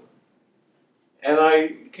them over. And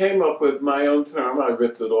I came up with my own term. I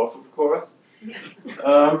ripped it off, of course.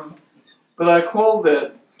 But I called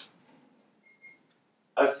it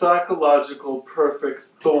a psychological perfect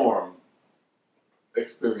storm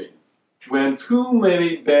experience. When too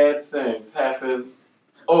many bad things happen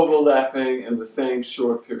overlapping in the same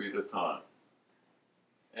short period of time.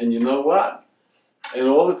 And you know what? And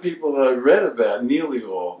all the people that I read about, nearly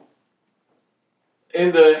all,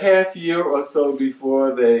 in the half year or so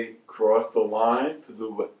before they cross the line to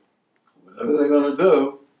do whatever they're going to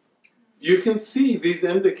do, you can see these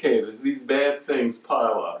indicators, these bad things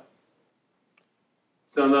pile up.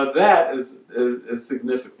 So now that is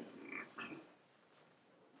significant.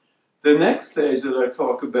 The next stage that I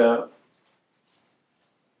talk about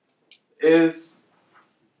is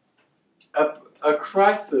a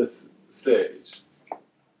crisis stage.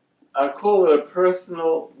 I call it a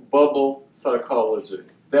personal bubble psychology.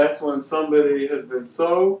 That's when somebody has been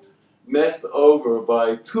so messed over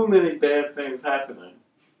by too many bad things happening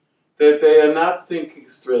that they are not thinking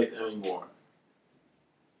straight anymore.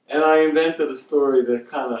 And I invented a story to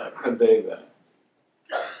kind of convey that.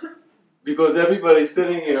 Because everybody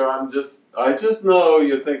sitting here, I just know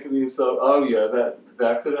you're thinking to yourself, oh yeah,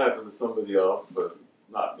 that could happen to somebody else, but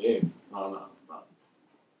not me. No.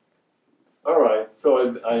 Alright,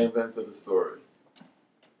 so I invented a story.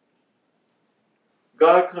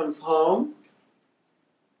 Guy comes home,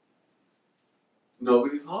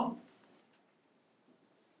 nobody's home.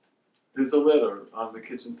 There's a letter on the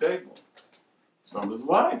kitchen table. It's from his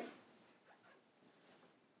wife.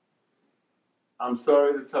 I'm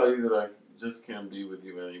sorry to tell you that I just can't be with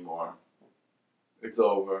you anymore. It's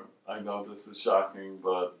over. I know this is shocking,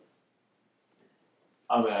 but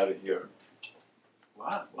I'm out of here.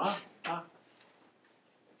 What?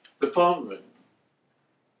 The phone rings.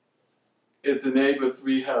 It's a neighbor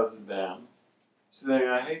 3 houses down. She's saying,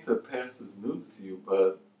 I hate to pass this news to you,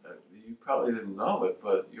 but you probably didn't know it,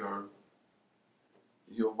 but your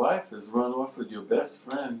wife has run off with your best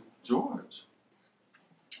friend, George.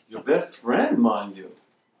 Your best friend, mind you.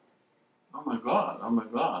 Oh my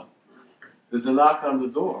God. There's a knock on the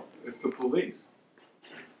door. It's the police.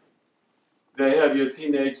 They have your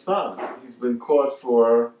teenage son. He's been caught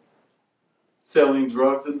for selling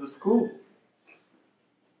drugs in the school.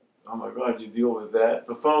 Oh my God, you deal with that?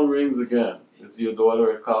 The phone rings again. It's your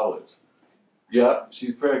daughter at college. Yeah,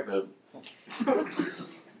 she's pregnant.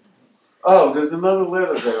 Oh, there's another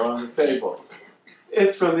letter there on the table.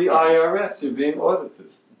 It's from the IRS. You're being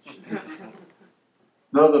audited.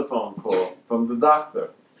 Another phone call from the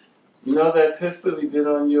doctor. You know that test that we did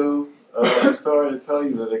on you? I'm sorry to tell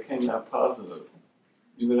you that it came out positive.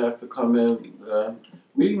 You're going to have to come in.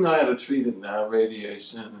 We know how to treat it now,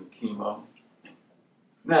 radiation and chemo.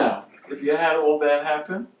 Now, if you had all that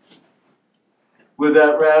happen, would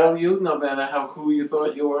that rattle you, no matter how cool you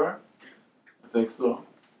thought you were? I think so.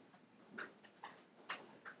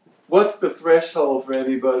 What's the threshold for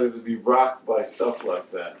anybody to be rocked by stuff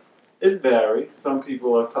like that? It varies. Some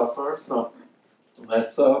people are tougher, some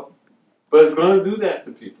less so. But it's going to do that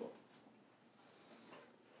to people.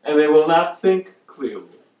 And they will not think clearly.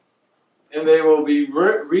 And they will be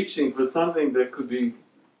reaching for something that could be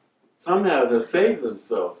somehow to save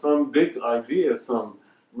themselves, some big idea, some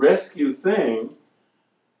rescue thing.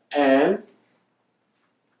 And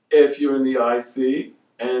if you're in the IC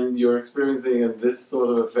and you're experiencing in this sort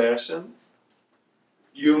of a fashion,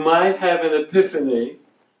 you might have an epiphany,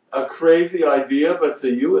 a crazy idea, but to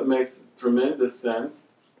you it makes tremendous sense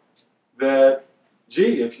that,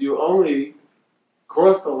 gee, if you only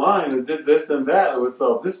crossed the line and did this and that, it would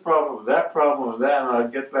solve this problem, that, and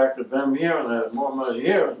I'd get back to them here, and I have more money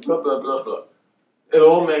here, and blah, blah, blah, blah. It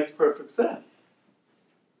all makes perfect sense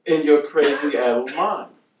in your crazy adult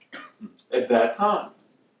mind at that time.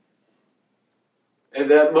 And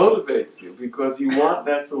that motivates you because you want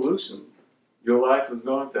that solution. Your life is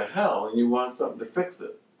going to hell and you want something to fix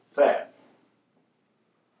it fast.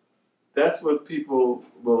 That's what people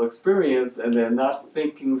will experience, and they're not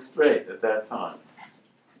thinking straight at that time.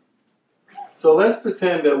 So let's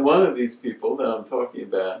pretend that one of these people that I'm talking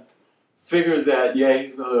about figures out, yeah,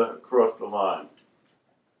 he's going to cross the line.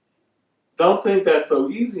 Don't think that's so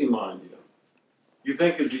easy, mind you. You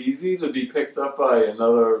think it's easy to be picked up by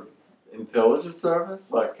another intelligence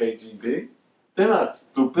service like KGB? They're not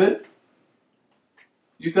stupid.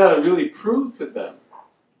 You got to really prove to them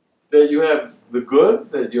that you have the goods,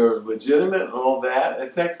 that you're legitimate and all that.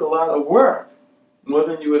 It takes a lot of work, more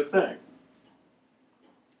than you would think.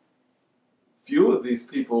 Few of these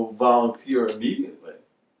people volunteer immediately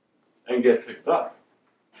and get picked up.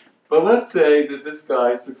 But let's say that this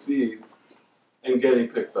guy succeeds in getting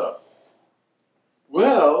picked up.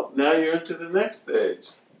 Well, now you're into the next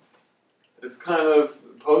stage. It's kind of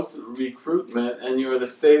post-recruitment and you're in a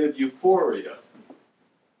state of euphoria.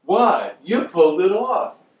 Why? You pulled it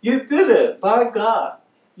off. You did it, by God.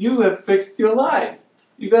 You have fixed your life.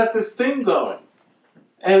 You got this thing going.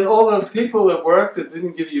 And all those people at work that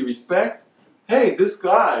didn't give you respect, hey, this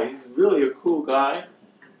guy, he's really a cool guy.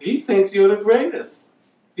 He thinks you're the greatest.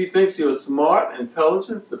 He thinks you're smart,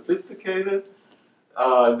 intelligent, sophisticated,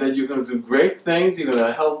 that you're going to do great things, you're going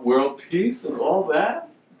to help world peace and all that.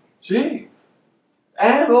 Geez.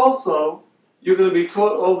 And also, you're going to be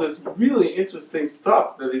taught all this really interesting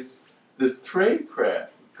stuff that is this trade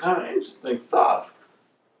craft, kind of interesting stuff.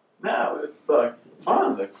 Now it's like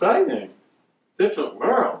fun, exciting, different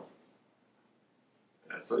world.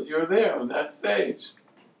 That's what you're there on that stage.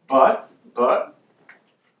 But,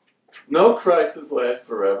 no crisis lasts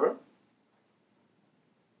forever.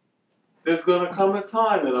 There's going to come a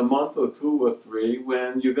time in a month or 2 or 3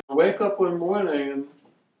 when you're going to wake up one morning and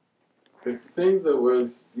the things that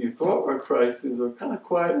you thought were crises are kind of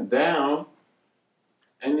quieted down,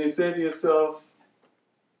 and you say to yourself,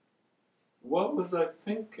 what was I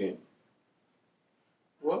thinking?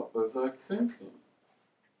 What was I thinking?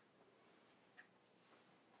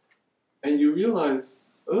 And you realize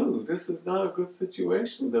ooh, this is not a good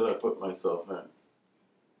situation that I put myself in.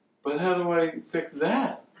 But how do I fix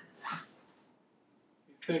that?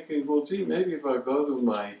 You're thinking, well, gee, maybe if I go to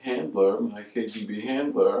my handler, my KGB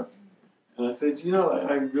handler, and I said, you know,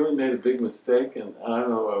 I really made a big mistake, and I don't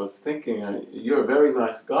know what I was thinking. You're a very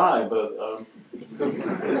nice guy, but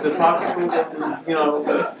is it possible that, you know,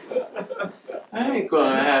 that ain't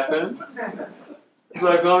going to happen. It's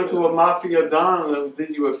like going to a mafia don that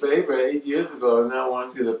did you a favor 8 years ago and now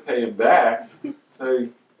wants you to pay him back. So,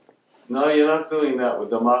 no, you're not doing that with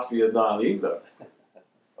the mafia don either.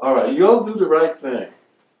 All right, you'll do the right thing.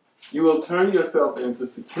 You will turn yourself into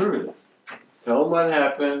security. Tell them what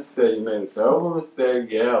happened, say you made a terrible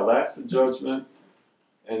mistake, yeah, lapse of judgment,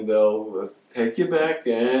 and they'll take you back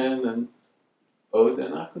in, and oh, they're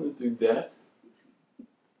not going to do that.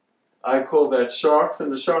 I call that sharks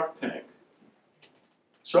in the shark tank.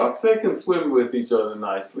 Sharks, they can swim with each other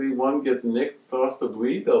nicely. One gets nicked, starts to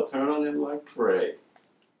bleed, they'll turn on him like prey.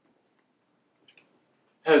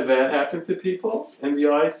 Has that happened to people in the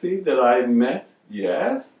IC that I've met?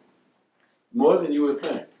 Yes. More than you would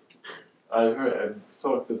think. I've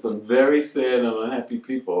talked to some very sad and unhappy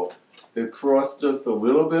people that crossed just a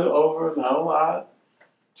little bit over, not a lot,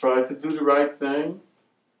 tried to do the right thing,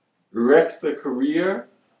 wrecks their career,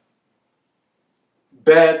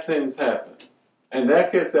 bad things happen. And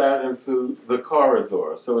that gets out into the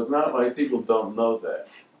corridor. So it's not like people don't know that.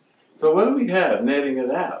 So what do we have netting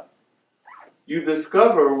it out? You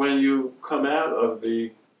discover when you come out of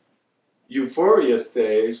the euphoria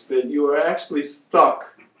stage that you are actually stuck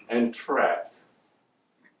and trapped.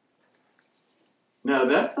 Now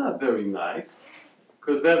that's not very nice,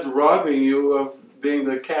 because that's robbing you of being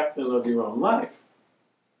the captain of your own life.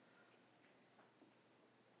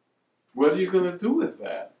 What are you going to do with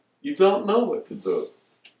that? You don't know what to do.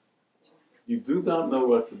 You do not know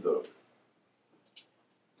what to do.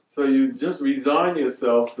 So you just resign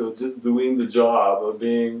yourself to just doing the job of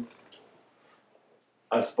being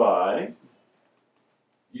a spy.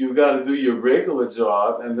 You've got to do your regular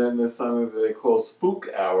job, and then there's something that they call spook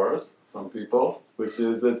hours, some people, which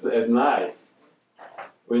is it's at night,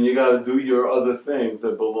 when you got to do your other things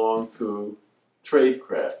that belong to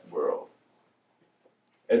tradecraft world.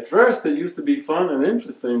 At first, it used to be fun and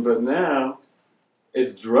interesting, but now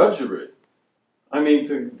it's drudgery. I mean,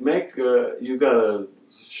 to make, you got to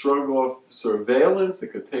shrug off surveillance.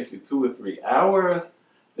 It could take you 2 or 3 hours.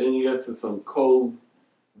 Then you get to some cold,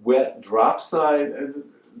 wet drop site.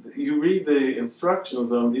 You read the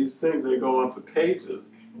instructions on these things, they go on for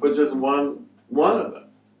pages, but just one of them.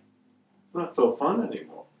 It's not so fun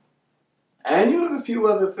anymore. And you have a few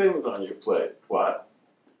other things on your plate. What?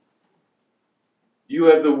 You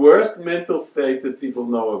have the worst mental state that people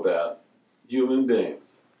know about, human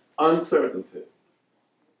beings. Uncertainty.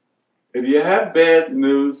 If you have bad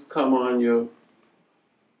news come on you,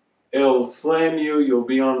 it'll slam you, you'll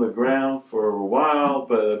be on the ground for a while,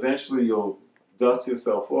 but eventually you'll dust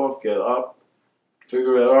yourself off, get up,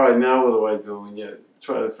 figure out, all right, now what do I do? And you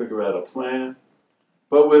try to figure out a plan.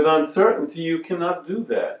 But with uncertainty, you cannot do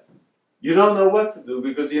that. You don't know what to do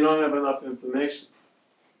because you don't have enough information.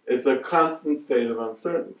 It's a constant state of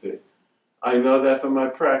uncertainty. I know that from my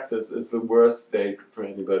practice, it's the worst state for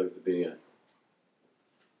anybody to be in.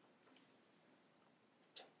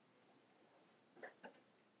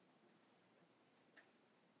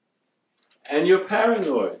 And you're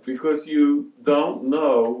paranoid because you don't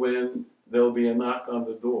know when there'll be a knock on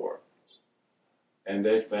the door and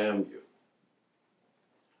they found you.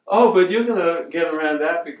 Oh, but you're going to get around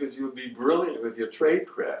that because you'll be brilliant with your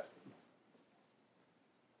tradecraft.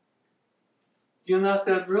 You're not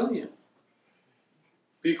that brilliant.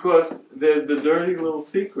 Because there's the dirty little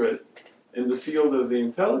secret in the field of the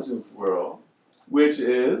intelligence world, which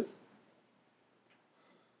is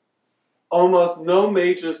almost no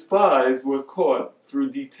major spies were caught through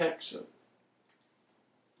detection.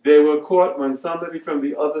 They were caught when somebody from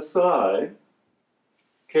the other side,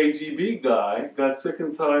 KGB guy, got sick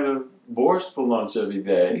and tired of borscht for lunch every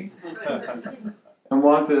day and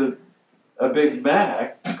wanted a Big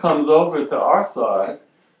Mac, comes over to our side,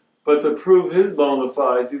 but to prove his bona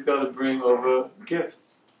fides, he's got to bring over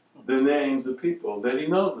gifts, the names of people that he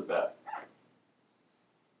knows about.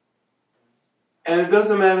 And it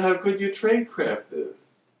doesn't matter how good your tradecraft is,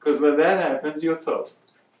 because when that happens, you're toast.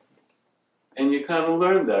 And you kind of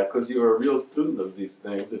learn that because you're a real student of these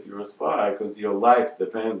things if you're a spy, because your life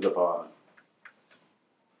depends upon it.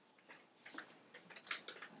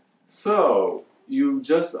 So, you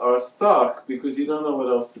just are stuck because you don't know what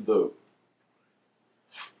else to do.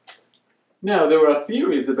 Now, there are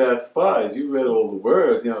theories about spies. You read all the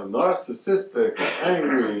words, narcissistic and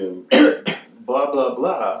angry and blah, blah,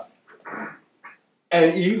 blah,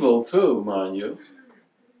 and evil too, mind you.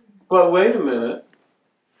 But wait a minute,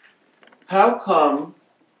 how come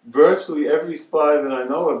virtually every spy that I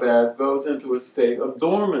know about goes into a state of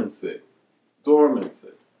dormancy? Dormancy.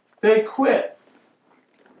 They quit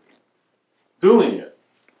doing it.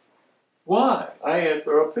 Why? I asked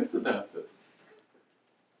Earl Pitts about this.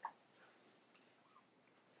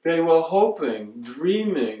 They were hoping,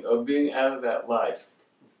 dreaming of being out of that life.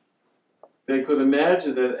 They could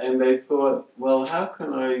imagine it, and they thought, well, how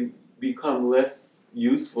can I become less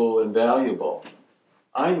useful and valuable?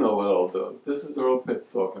 I know what I'll do. This is Earl Pitts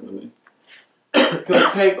talking to me.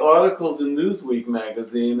 He'll take articles in Newsweek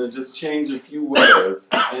magazine and just change a few words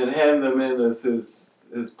and hand them in as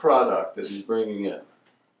his product that he's bringing in.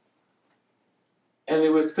 And he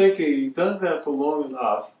was thinking, he does that for long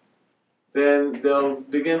enough, then they'll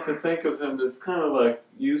begin to think of him as kind of like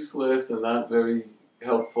useless and not very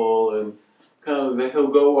helpful, and kind of he'll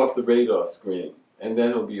go off the radar screen, and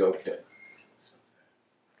then he'll be okay.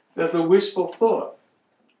 That's a wishful thought.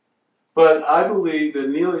 But I believe that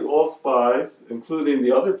nearly all spies, including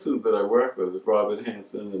the other two that I work with, Robert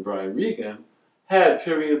Hanssen and Brian Regan, had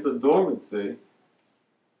periods of dormancy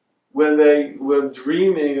when they were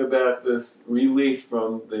dreaming about this relief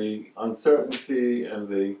from the uncertainty and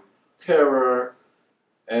the terror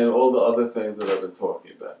and all the other things that I've been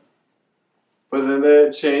talking about. But then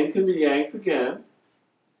the chain can be yanked again,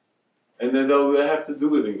 and then they'll have to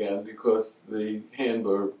do it again because the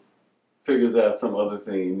handler figures out some other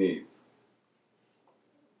thing he needs.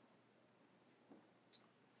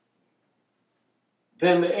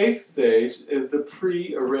 Then the eighth stage is the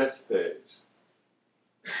pre-arrest stage.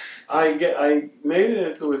 I made it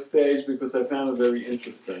into a stage because I found it very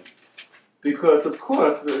interesting. Because, of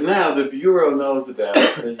course, now the Bureau knows about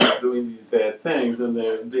it, that you're doing these bad things, and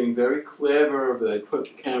they're being very clever. They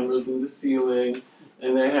put cameras in the ceiling,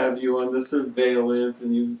 and they have you under surveillance,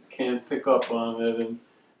 and you can't pick up on it, and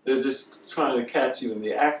they're just trying to catch you in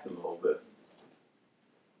the act and all this.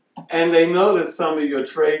 And they notice some of your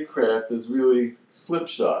tradecraft is really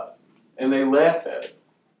slipshod, and they laugh at it.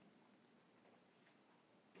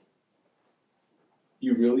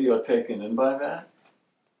 You really are taken in by that?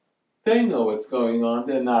 They know what's going on.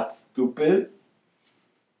 They're not stupid.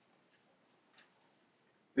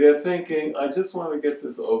 They're thinking, I just want to get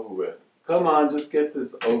this over with. Come on, just get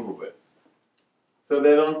this over with. So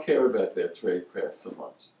they don't care about their tradecraft so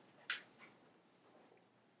much.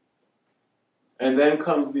 And then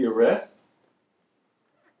comes the arrest,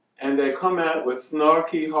 and they come out with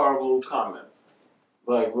snarky, horrible comments.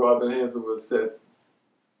 Like Robert Hanssen was said,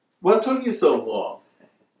 what took you so long?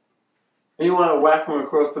 And you want to whack him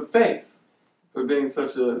across the face for being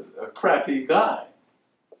such a crappy guy.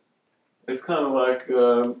 It's kind of like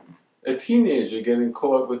a teenager getting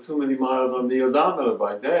caught with too many miles on the odometer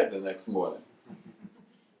by dad the next morning.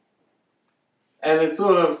 And it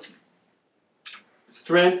sort of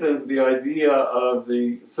strengthens the idea of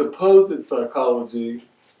the supposed psychology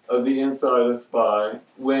of the insider spy,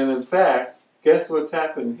 when in fact, guess what's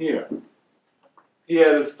happened here? He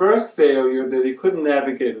had his first failure that he couldn't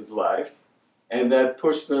navigate his life, and that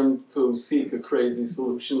pushed him to seek a crazy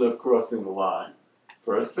solution of crossing the line.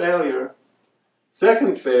 First failure.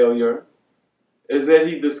 Second failure is that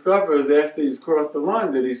he discovers after he's crossed the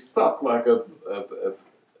line that he's stuck like a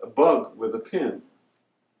bug with a pin.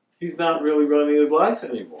 He's not really running his life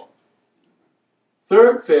anymore.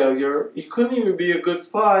 Third failure, he couldn't even be a good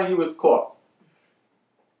spy, he was caught.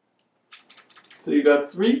 So you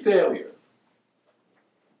got 3 failures.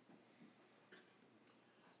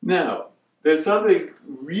 Now, there's something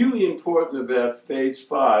really important about stage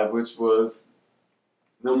 5, which was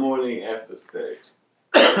the morning after stage.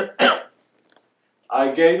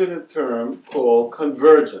 I gave it a term called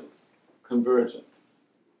convergence. Convergence.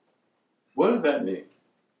 What does that mean?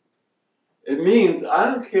 It means I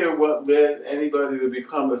don't care what led anybody to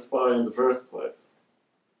become a spy in the first place.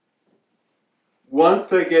 Once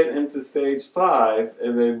they get into stage 5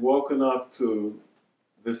 and they've woken up to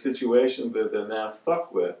the situation that they're now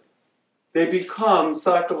stuck with, they become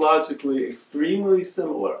psychologically extremely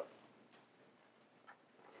similar.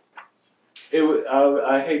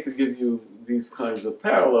 I hate to give you these kinds of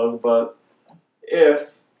parallels, but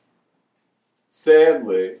if,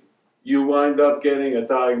 sadly, you wind up getting a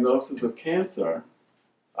diagnosis of cancer,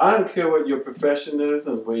 I don't care what your profession is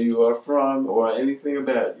and where you are from or anything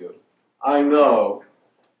about you. I know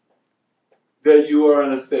that you are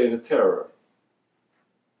in a state of terror,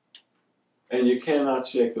 and you cannot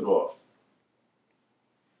shake it off.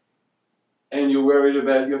 And you're worried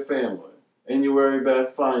about your family, and you're worried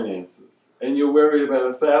about finances, and you're worried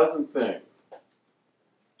about 1,000 things.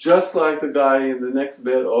 just like the guy in the next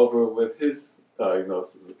bed over with his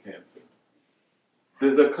diagnosis of cancer.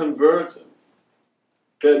 There's a convergence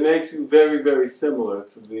that makes you very, very similar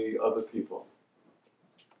to the other people.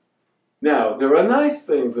 Now, there are nice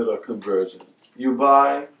things that are convergent. You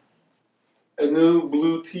buy a new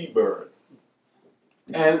blue T-bird,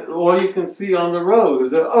 and all you can see on the road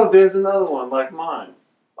is that, oh, there's another one like mine.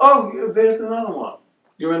 Oh, there's another one.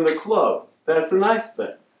 You're in the club. That's a nice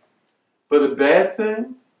thing. But a bad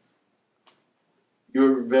thing,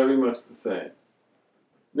 you're very much the same.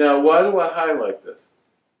 Now, why do I highlight this?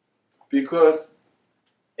 Because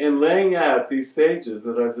in laying out these stages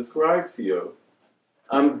that I've described to you,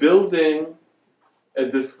 I'm building a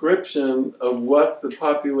description of what the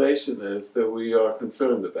population is that we are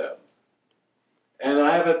concerned about. And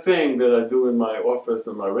I have a thing that I do in my office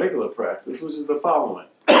and my regular practice, which is the following.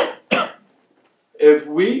 If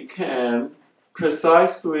we can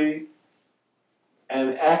precisely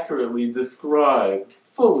and accurately describe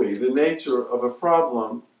fully the nature of a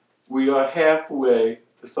problem, we are halfway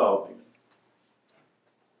to solving it.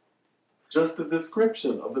 Just a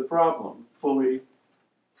description of the problem, fully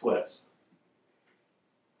fleshed.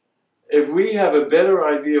 If we have a better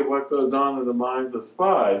idea of what goes on in the minds of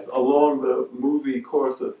spies along the movie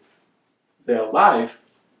course of their life,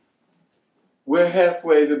 we're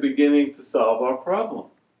halfway to beginning to solve our problem.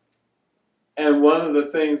 And one of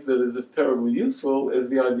the things that is terribly useful is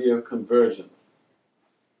the idea of convergence.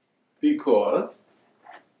 Because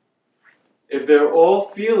if they're all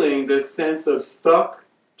feeling this sense of stuck,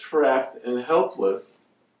 trapped, and helpless,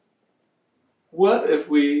 what if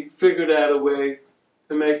we figured out a way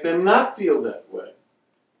to make them not feel that way?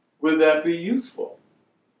 Would that be useful?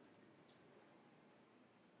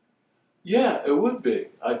 Yeah, it would be,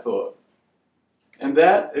 I thought. And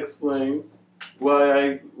that explains why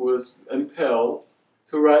I was impelled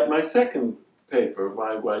to write my second paper,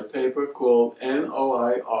 my white paper called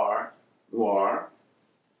NOIR, Noir.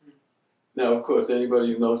 Now, of course,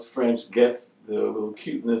 anybody who knows French gets the little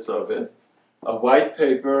cuteness of it. A white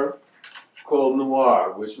paper called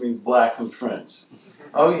Noir, which means black in French.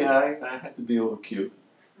 Oh yeah, I had to be a little cute.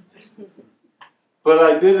 But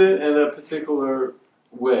I did it in a particular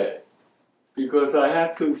way, because I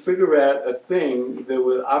had to figure out a thing that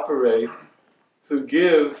would operate to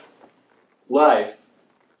give life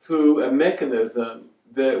to a mechanism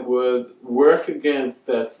that would work against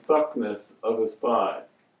that stuckness of a spy.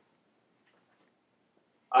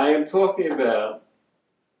 I am talking about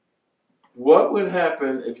what would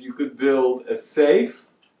happen if you could build a safe,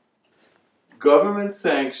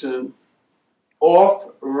 government-sanctioned,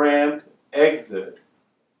 off-ramp exit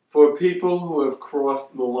for people who have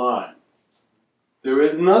crossed the line. There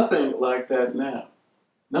is nothing like that now.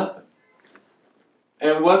 Nothing.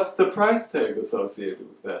 And what's the price tag associated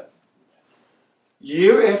with that?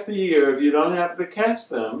 Year after year, if you don't have to catch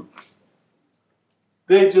them,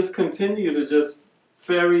 they just continue to just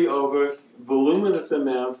ferry over voluminous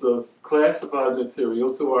amounts of classified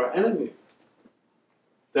material to our enemies.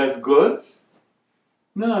 That's good?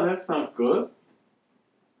 No, that's not good.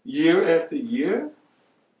 Year after year?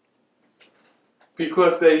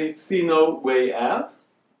 Because they see no way out?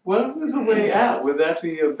 What if there's a way out? Would that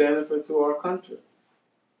be of benefit to our country?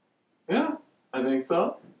 Yeah, I think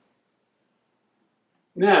so.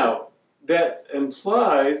 Now, that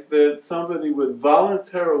implies that somebody would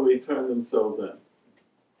voluntarily turn themselves in.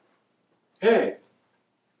 Hey,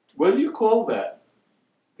 what do you call that?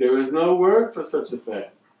 There is no word for such a thing.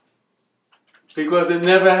 Because it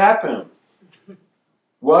never happens.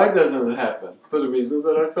 Why doesn't it happen? For the reasons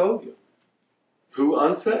that I told you. Too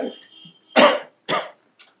unsafe.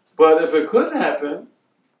 But if it could happen,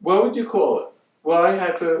 what would you call it? Well, I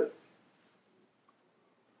had to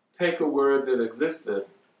take a word that existed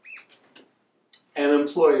and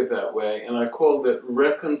employ it that way, and I called it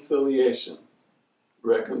reconciliation.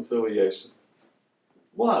 Reconciliation.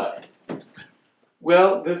 Why?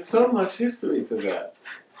 Well, there's so much history to that.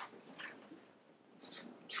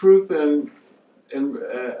 Truth and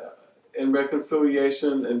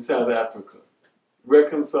reconciliation in South Africa.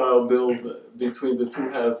 Reconcile bills between the two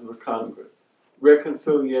houses of Congress.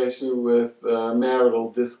 Reconciliation with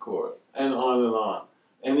marital discord, and on and on.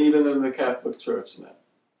 And even in the Catholic Church now.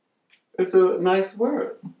 It's a nice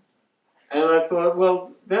word. And I thought,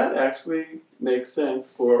 well, that actually makes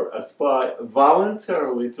sense for a spy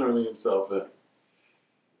voluntarily turning himself in.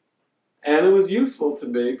 And it was useful to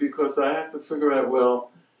me because I had to figure out,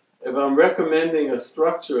 well, if I'm recommending a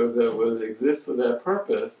structure that would exist for that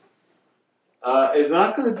purpose, it's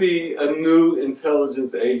not going to be a new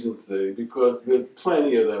intelligence agency because there's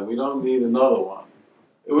plenty of them. We don't need another one.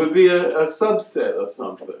 It would be a subset of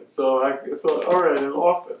something. So I thought, all right, an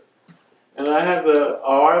office. And I had the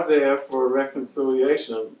R there for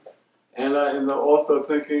reconciliation. And I'm also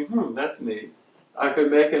thinking, that's neat. I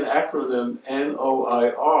could make an acronym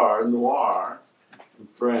NOIR, noir, in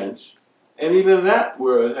French. And even that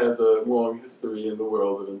word has a long history in the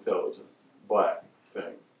world of intelligence. Black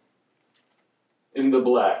things. In the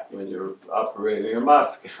black when you're operating in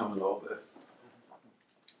Moscow and all this.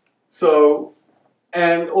 So,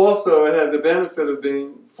 and also it had the benefit of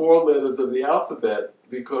being 4 letters of the alphabet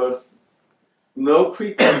because no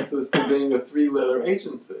pretenses to being a 3-letter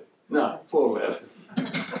agency. No, 4 letters.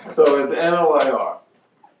 So it's NOIR.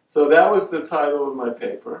 So that was the title of my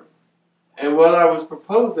paper. And what I was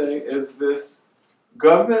proposing is this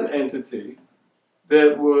government entity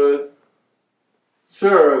that would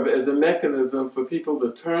serve as a mechanism for people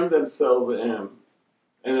to turn themselves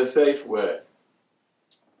in a safe way.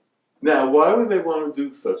 Now, why would they want to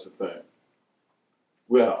do such a thing?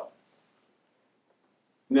 Well,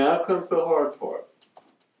 now comes the hard part.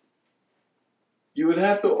 You would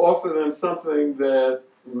have to offer them something that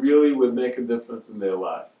really would make a difference in their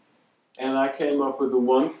life. And I came up with the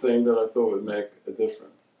one thing that I thought would make a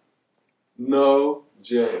difference. No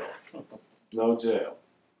jail. No jail.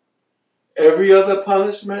 Every other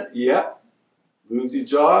punishment, yep. Lose your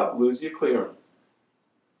job, lose your clearance.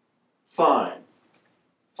 Fines.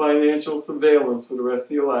 Financial surveillance for the rest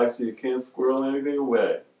of your life so you can't squirrel anything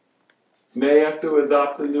away. May have to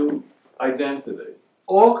adopt a new identity.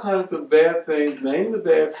 All kinds of bad things, name the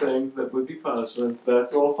bad things that would be punishments,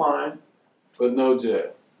 that's all fine, but no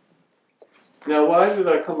jail. Now why did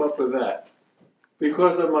I come up with that?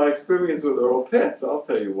 Because of my experience with Earl Pitts, I'll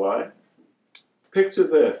tell you why. Picture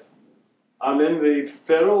this. I'm in the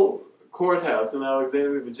federal courthouse in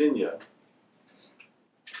Alexandria, Virginia,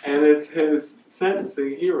 and it's his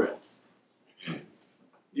sentencing hearing.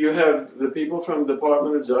 You have the people from the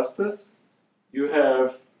Department of Justice, you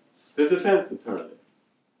have the defense attorneys.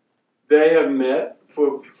 They have met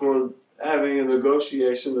for having a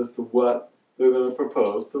negotiation as to what they're going to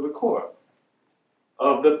propose to the court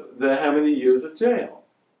of the how many years of jail.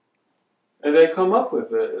 And they come up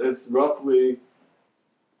with it. It's roughly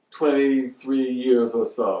 23 years or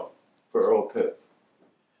so for Earl Pitts.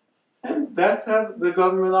 And that's how the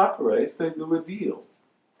government operates. They do a deal.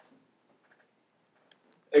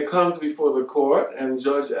 It comes before the court, and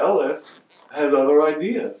Judge Ellis has other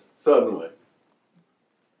ideas, suddenly.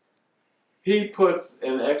 He puts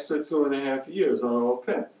an extra 2.5 years on Earl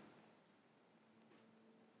Pitts.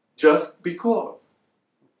 Just because.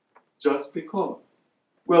 Just because.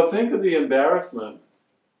 Well, think of the embarrassment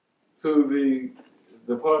to the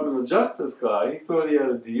Department of Justice guy. He thought he had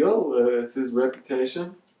a deal. It's his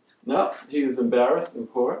reputation. No, he is embarrassed in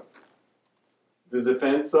court. The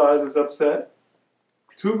defense side is upset.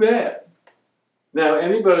 Too bad. Now,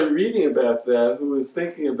 anybody reading about that who is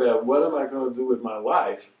thinking about what am I going to do with my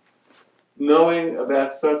life, knowing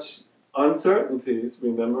about such uncertainties,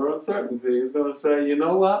 remember uncertainty, is going to say, you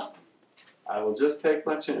know what? I will just take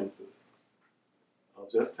my chances. I'll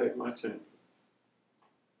just take my chances.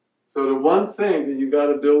 So the one thing that you got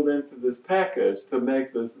to build into this package to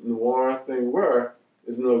make this noir thing work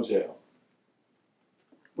is no jail.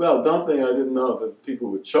 Well, don't think I didn't know that people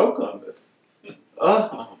would choke on this.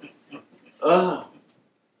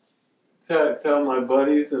 Tell my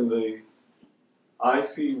buddies in the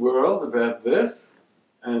IC world about this,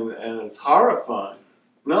 and it's horrifying.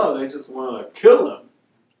 No, they just want to kill him,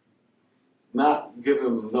 not give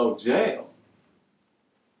him no jail.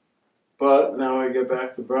 But now I get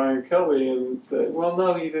back to Brian Kelley and say, well,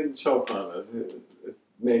 no, he didn't choke on it. It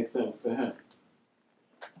made sense to him.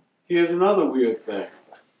 Here's another weird thing.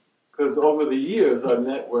 Because over the years, I've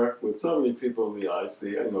networked with so many people in the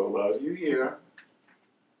IC. I know a lot of you here.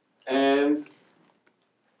 And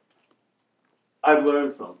I've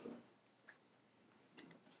learned something.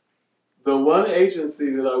 The one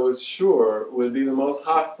agency that I was sure would be the most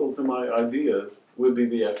hostile to my ideas would be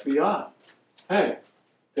the FBI. Hey,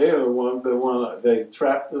 they are the ones that they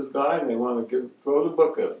trap this guy and they want to throw the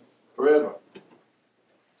book at him forever.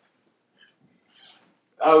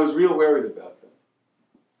 I was real worried about that.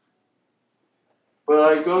 But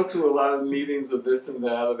I go to a lot of meetings of this and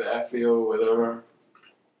that, of AFI or whatever,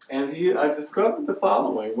 and I discovered the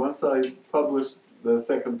following. Once I published the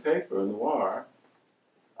second paper in NOIR,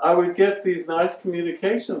 I would get these nice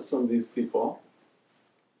communications from these people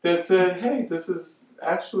that said, hey, this is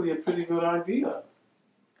actually a pretty good idea.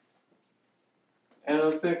 And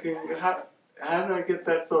I'm thinking, how did I get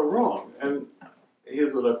that so wrong? And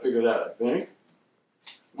here's what I figured out, I think.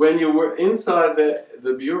 When you were inside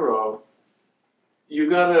the bureau, you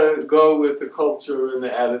gotta go with the culture and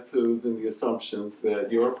the attitudes and the assumptions that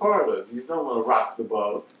you're a part of. You don't want to rock the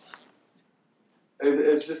boat.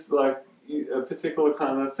 It's just like a particular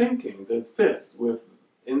kind of thinking that fits with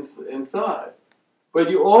inside. But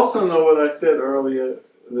you also know what I said earlier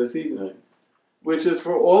this evening, which is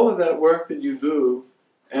for all of that work that you do,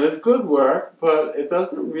 and it's good work, but it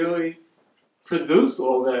doesn't really produce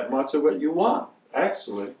all that much of what you want,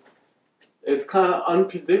 actually. It's kind of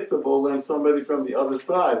unpredictable when somebody from the other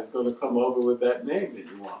side is going to come over with that name that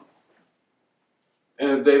you want. And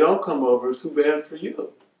if they don't come over, too bad for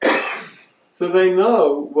you. So they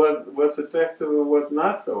know what's effective and what's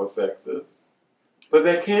not so effective. But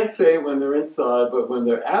they can't say it when they're inside, but when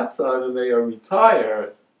they're outside and they are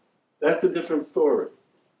retired, that's a different story.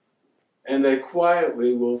 And they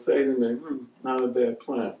quietly will say to me, not a bad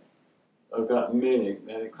plan. I've got many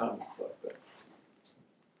comments like that.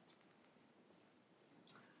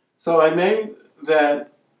 So I made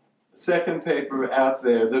that second paper out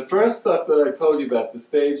there. The first stuff that I told you about, the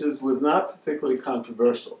stages, was not particularly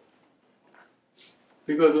controversial,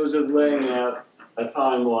 because it was just laying out a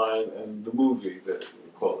timeline and the movie that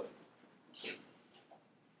we call it.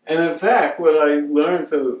 And in fact, what I learned,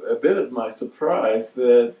 to a bit of my surprise,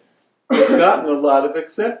 that it's gotten a lot of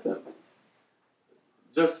acceptance.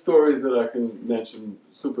 Just stories that I can mention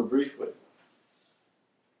super briefly.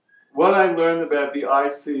 What I learned about the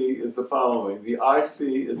IC is the following. The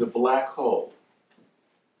IC is a black hole.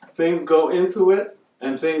 Things go into it,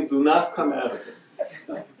 and things do not come out of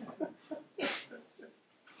it.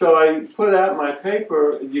 So I put out my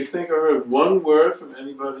paper. You think I heard one word from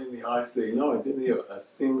anybody in the IC? No, I didn't hear a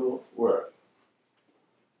single word.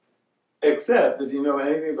 Except, if you know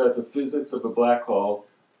anything about the physics of a black hole,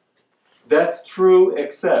 that's true,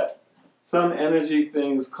 except some energy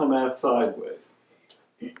things come out sideways.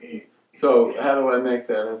 So how do I make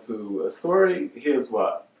that into a story? Here's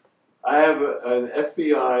what. I have an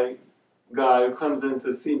FBI guy who comes in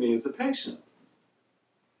to see me as a patient.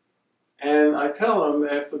 And I tell him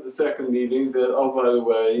after the second meeting that, oh, by the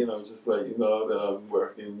way, just let you know that I'm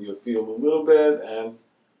working in your field a little bit, and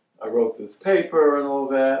I wrote this paper and all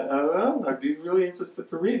that. I'd be really interested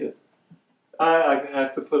to read it. I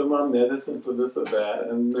have to put him on medicine for this or that,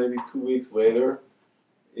 and maybe 2 weeks later,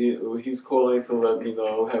 he's calling to let me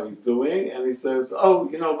know how he's doing, and he says, oh,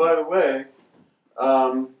 by the way,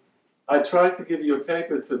 I tried to give your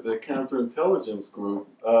paper to the counterintelligence group,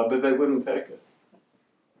 but they wouldn't take it.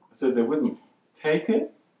 I said, they wouldn't take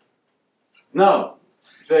it? No,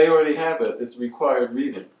 they already have it. It's required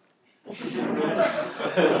reading.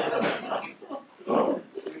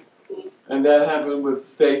 And that happened with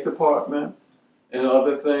State Department and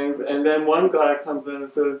other things. And then one guy comes in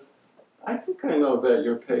and says, I think I know about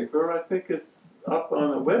your paper. I think it's up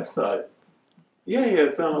on a website. Yeah,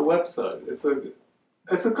 it's on a website. It's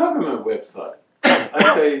a government website.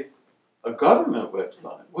 I say, a government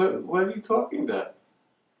website? What are you talking about?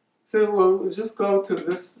 I said, well, just go to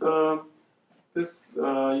this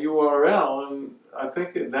URL, and I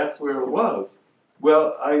think that's where it was.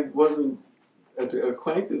 Well, I wasn't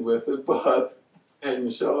acquainted with it, but, and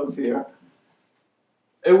Michelle is here,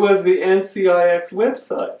 it was the NCIX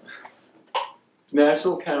website.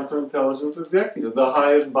 National Counterintelligence Executive, the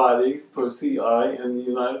highest body for CI in the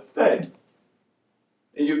United States.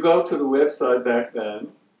 And you go to the website back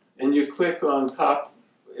then, and you click on top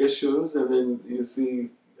issues, and then you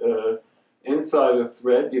see insider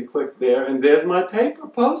thread, you click there, and there's my paper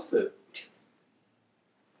posted.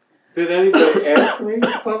 Did anybody ask me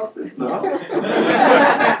to post it? No.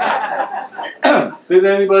 Did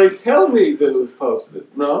anybody tell me that it was posted?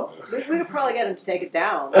 No. We could probably get him to take it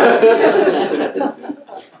down.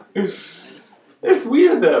 It's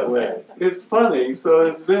weird that way. It's funny. So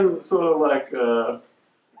it's been sort of like a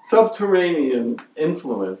subterranean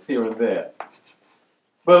influence here and there.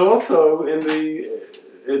 But also,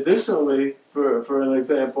 additionally, for an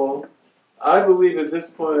example, I believe at this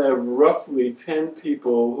point I have roughly 10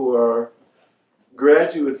 people who are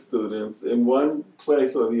graduate students in one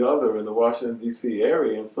place or the other in the Washington, D.C.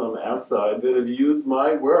 area and some outside that have used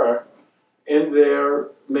my work in their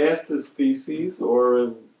master's theses or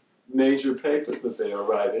in major papers that they are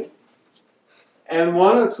writing. And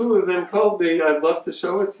one or two of them told me, I'd love to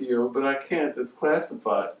show it to you, but I can't, it's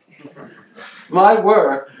classified. My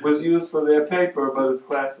work was used for their paper, but it's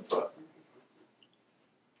classified.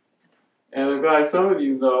 And a guy some of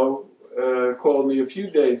you know called me a few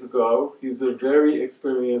days ago. He's a very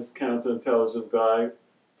experienced counterintelligence guy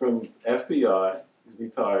from FBI. He's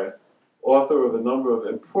retired, author of a number of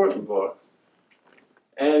important books.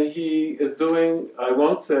 And he is doing, I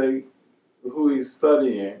won't say who he's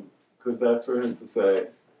studying, because that's for him to say,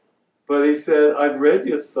 But he said, I've read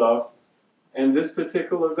your stuff, and this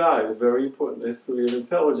particular guy, who's very important in the history of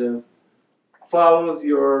intelligence, follows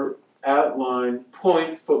your outline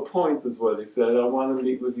point for point, is what he said. I want to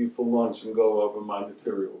meet with you for lunch and go over my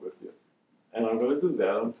material with you. And I'm going to do that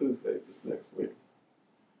on Tuesday, this next week.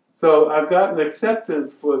 So I've gotten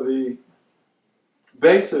acceptance for the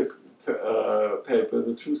basic paper,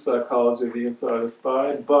 The True Psychology of the Insider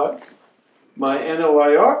Spy, but my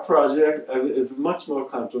NOIR project is much more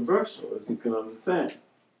controversial, as you can understand.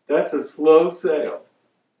 That's a slow sale.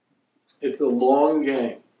 It's a long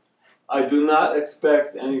game. I do not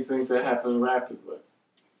expect anything to happen rapidly.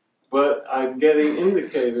 But I'm getting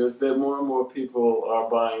indicators that more and more people are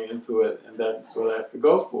buying into it, and that's what I have to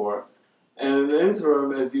go for. And in the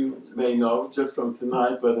interim, as you may know, just from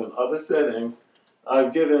tonight, but in other settings,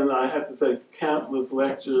 I've given, I have to say, countless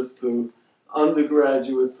lectures to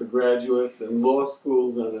undergraduates, to graduates in law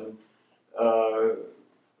schools and in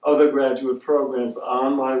other graduate programs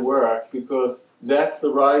on my work, because that's the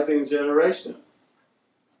rising generation.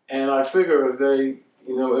 And I figure if they,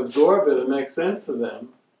 absorb it and make sense to them,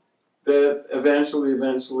 that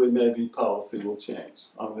eventually, maybe policy will change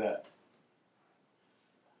on that.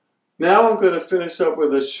 Now I'm going to finish up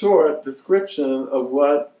with a short description of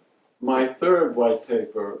what my third white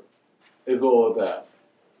paper is all about.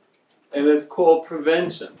 And it's called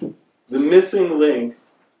Prevention, the Missing Link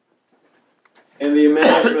in the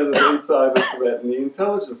Management of Insider Threat in the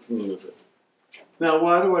Intelligence Community. Now,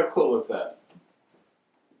 why do I call it that?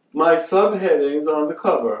 My subheadings on the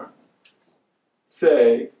cover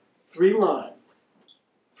say 3 lines.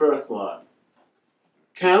 First line,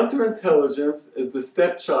 counterintelligence is the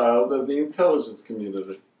stepchild of the intelligence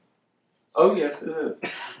community. Oh yes, it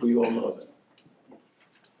is. We all know that.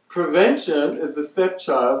 Prevention is the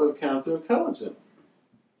stepchild of counterintelligence,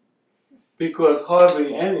 because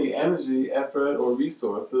hardly any energy, effort, or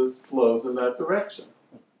resources flows in that direction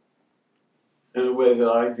in a way that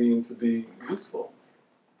I deem to be useful.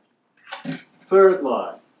 Third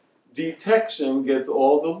line, detection gets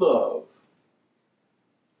all the love,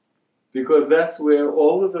 because that's where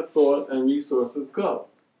all of the thought and resources go.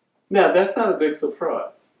 Now, that's not a big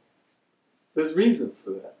surprise. There's reasons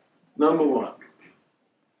for that. Number one,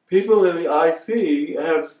 people in the IC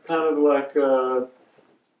have kind of like a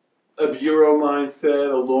bureau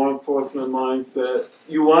mindset, a law enforcement mindset.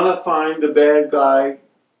 You want to find the bad guy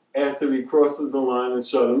after he crosses the line and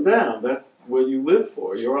shut him down. That's what you live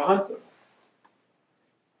for. You're a hunter.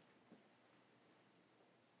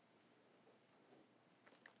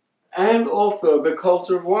 And also, the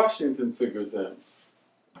culture of Washington figures in.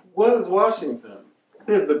 What is Washington?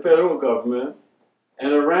 There's the federal government,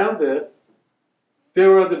 and around it,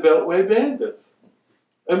 there are the Beltway bandits.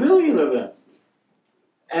 1 million of them.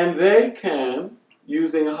 And they can,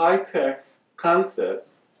 using high-tech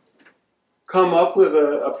concepts, come up with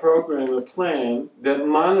a program, a plan that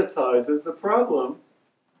monetizes the problem.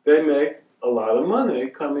 They make a lot of money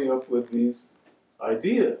coming up with these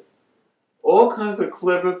ideas. All kinds of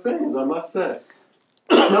clever things, I must say.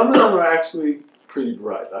 Some of them are actually pretty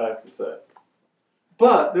bright, I have to say.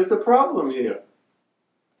 But there's a problem here.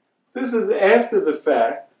 This is after the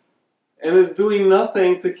fact, and is doing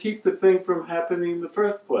nothing to keep the thing from happening in the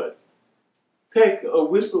first place. Take a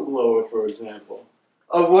whistleblower, for example.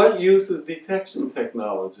 Of what use is detection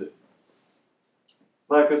technology?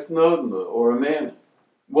 Like a Snowden or a Manning.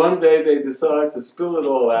 One day they decide to spill it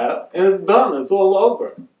all out, and it's done, it's all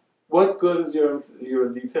over. What good is your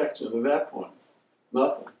detection at that point?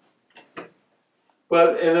 Nothing.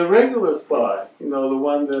 But in a regular spy, the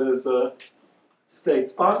one that is a state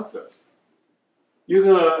sponsor, you're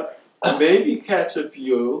going to maybe catch a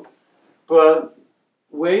few, but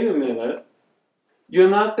wait a minute, you're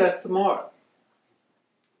not that smart.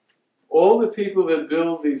 All the people that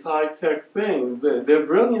build these high-tech things, they're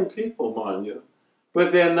brilliant people, mind you,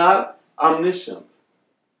 but they're not omniscient.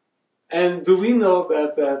 And do we know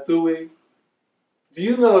about that? Do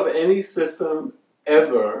you know of any system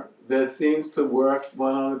ever that seems to work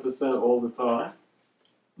 100% all the time?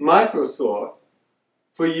 Microsoft,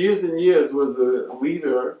 for years and years, was the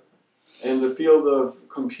leader in the field of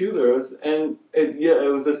computers, and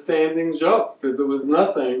it was a standing joke that there was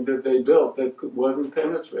nothing that they built that wasn't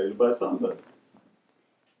penetrated by somebody.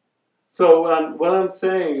 So what I'm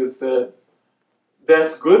saying is that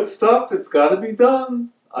that's good stuff. It's got to be done.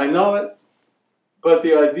 I know it. But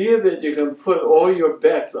the idea that you can put all your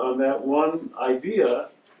bets on that one idea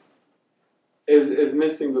is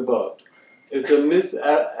missing the boat. It's a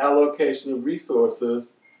misallocation of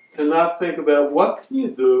resources to not think about what can you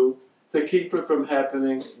do to keep it from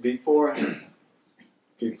happening beforehand,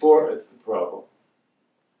 before it's the problem.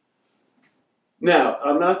 Now,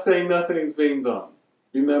 I'm not saying nothing's being done.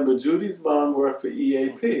 Remember, Judy's mom worked for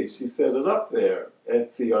EAP. She set it up there at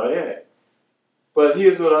CIA. But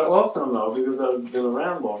here's what I also know, because I've been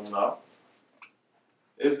around long enough,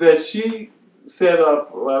 is that she set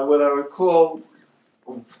up what I would call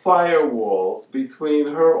firewalls between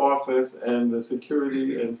her office and the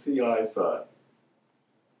security and CI side.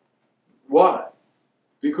 Why?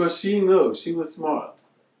 Because she knew, she was smart,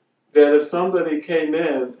 that if somebody came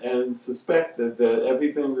in and suspected that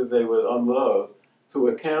everything that they would unload to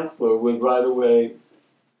a counselor would right away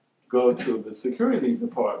go to the security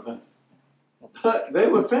department, they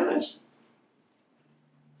were finished.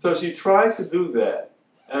 So she tried to do that,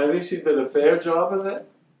 and I think she did a fair job of it.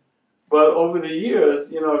 But over the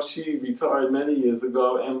years, you know, she retired many years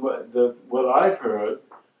ago, and what I've heard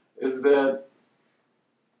is that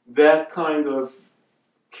that kind of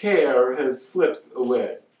care has slipped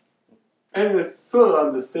away. And it's sort of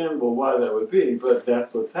understandable why that would be, but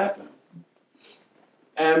that's what's happened.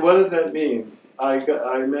 And what does that mean? I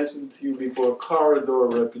mentioned to you before corridor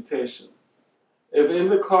reputation. If in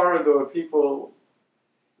the corridor people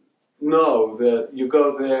know that you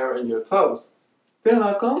go there and you're toast, they're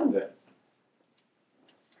not going there.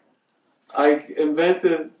 I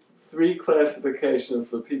invented 3 classifications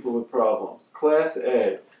for people with problems. Class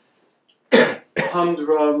A,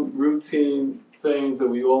 humdrum, routine things that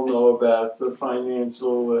we all know about, the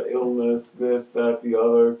financial illness, this, that, the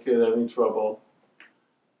other, kid having trouble.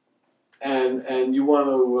 And you want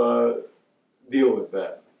to deal with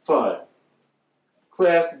that. Fine.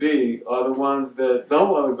 Class B are the ones that don't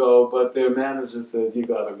want to go, but their manager says you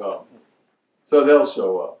got to go. So they'll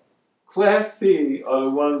show up. Class C are the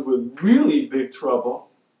ones with really big trouble,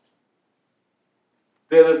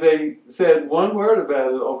 that if they said one word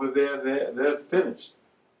about it over there, they're finished.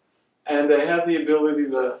 And they have the ability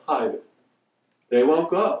to hide it. They won't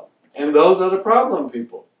go. And those are the problem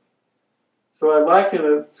people. So I liken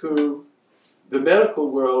it to the medical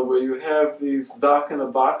world, where you have these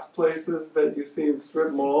dock-in-a-box places that you see in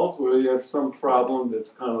strip malls, where you have some problem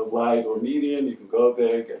that's kind of light or medium, you can go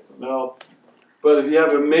there, get some help. But if you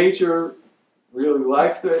have a major, really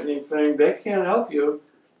life-threatening thing, they can't help you.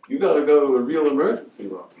 You got to go to a real emergency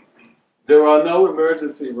room. There are no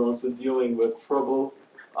emergency rooms for dealing with troubled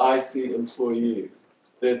IC employees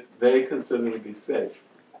that they consider to be safe.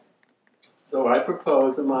 So I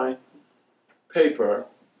propose in my paper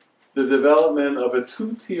the development of a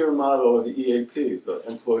 2-tier model of EAP, so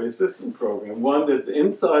Employee Assistance Program. One that's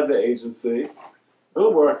inside the agency,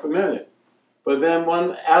 it'll work for many. But then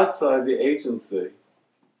one outside the agency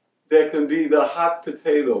that can be the hot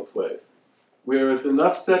potato place, where it's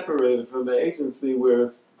enough separated from the agency where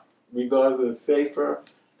it's regarded as safer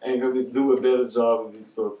and can do a better job of these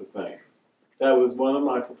sorts of things. That was one of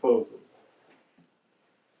my proposals.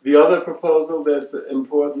 The other proposal that's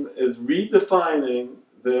important is redefining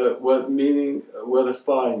what a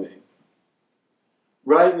spy means.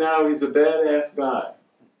 Right now he's a badass guy,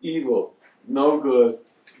 evil, no good,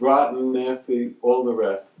 rotten, nasty, all the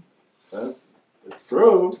rest. It's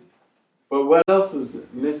true, but what else is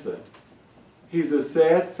missing? He's a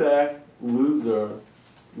sad sack, loser,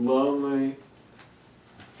 lonely,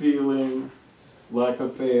 feeling like a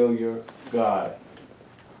failure guy.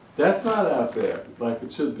 That's not out there like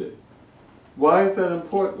it should be. Why is that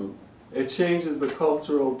important? It changes the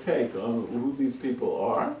cultural take on who these people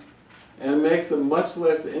are, and it makes it much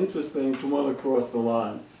less interesting to want to cross the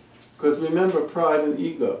line. Because remember, pride and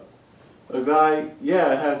ego. A guy,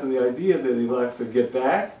 has the idea that he likes to get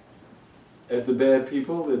back at the bad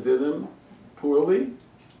people that did him poorly,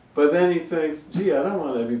 but then he thinks, gee, I don't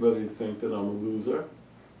want everybody to think that I'm a loser,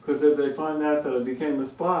 because if they find out that I became a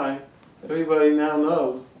spy, everybody now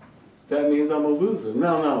knows that means I'm a loser.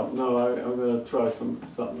 No, I'm going to try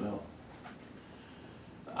something else.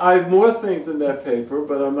 I have more things in that paper,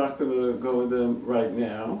 but I'm not going to go into them right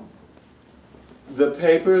now. The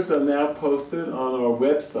papers are now posted on our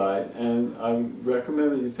website, and I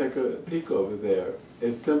recommend that you take a peek over there.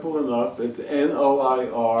 It's simple enough. It's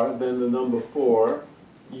NOIR, then the number 4,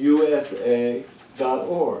 USA.org.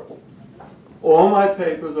 All my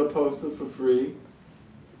papers are posted for free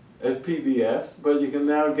as PDFs, but you can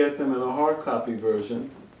now get them in a hard copy version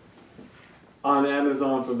on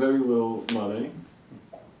Amazon for very little money.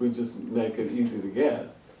 We just make it easy to get.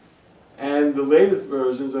 And the latest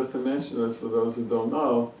version, just to mention it for those who don't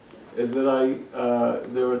know, is that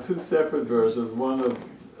there are 2 separate versions, one of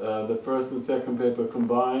the first and second paper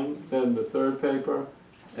combined, then the third paper,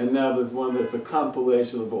 and now there's one that's a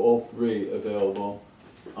compilation of all 3 available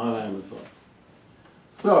on Amazon.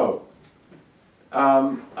 So,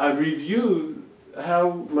 I reviewed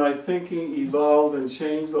how my thinking evolved and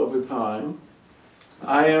changed over time,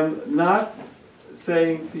 I am not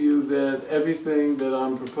saying to you that everything that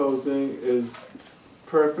I'm proposing is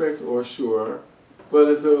perfect or sure, but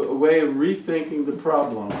it's a way of rethinking the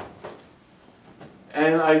problem.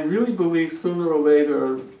 And I really believe sooner or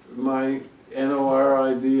later my NOIR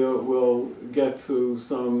idea will get to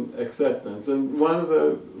some acceptance. And one of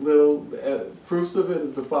the little proofs of it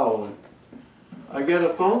is the following. I get a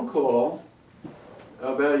phone call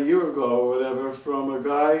about a year ago or whatever from a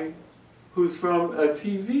guy who's from a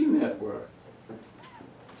TV network.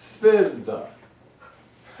 Zvezda.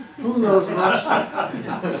 Who knows Russian?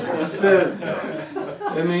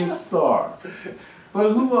 Zvezda. It means star.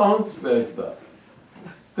 But who owns Zvezda?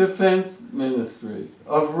 Defense Ministry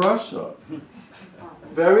of Russia.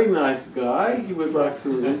 Very nice guy. He would like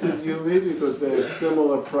to interview me because they have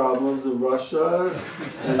similar problems in Russia,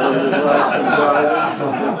 and they would like some guidance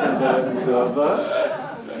on this and that and the other.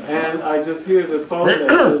 And I just hear the phone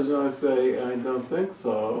message and I say, I don't think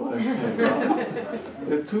so. I hang up.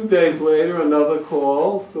 And 2 days later, another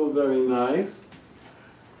call, still very nice.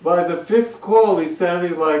 By the fifth call, he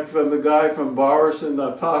sounded like from the guy from Boris and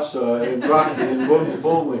Natasha in Rocky and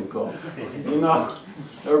Bullwinkle. You know,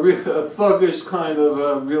 a thuggish kind of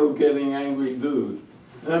a real getting angry dude.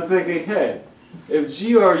 And I'm thinking, hey, if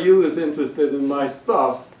GRU is interested in my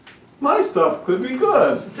stuff could be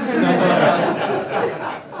good.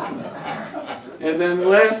 And then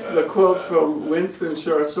last, the quote from Winston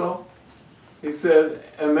Churchill. He said,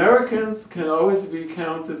 Americans can always be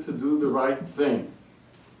counted to do the right thing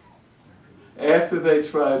after they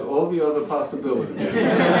tried all the other possibilities.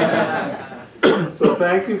 So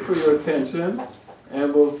thank you for your attention,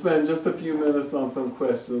 and we'll spend just a few minutes on some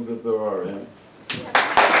questions if there are any.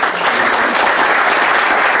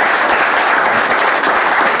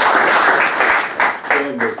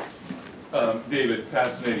 David,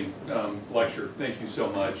 fascinating lecture. Thank you so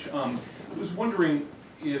much. I was wondering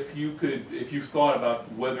if you've thought about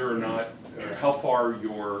whether or not, or how far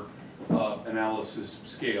your analysis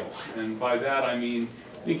scales. And by that I mean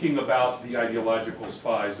thinking about the ideological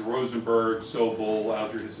spies, the Rosenberg, Sobel,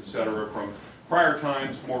 Algirdas, etc. from prior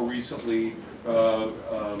times. More recently,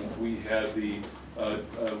 we had the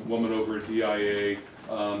woman over at DIA,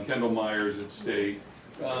 Kendall Myers at State.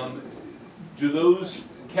 Do those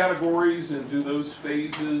categories and do those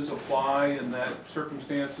phases apply in that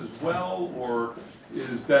circumstance as well, or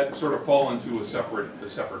is that sort of fall into a separate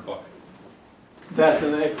bucket? That's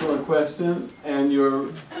an excellent question, and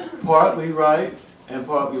you're partly right and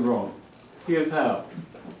partly wrong. Here's how.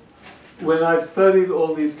 When I've studied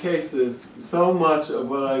all these cases, so much of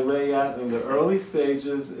what I lay out in the early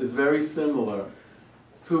stages is very similar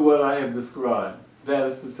to what I have described. That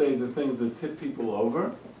is to say, the things that tip people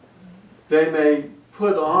over. They may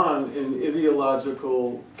put on an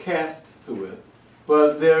ideological cast to it,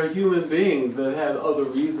 but they're human beings that had other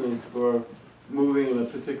reasons for moving in a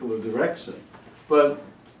particular direction. But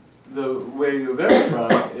the way you verify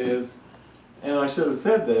is, and I should have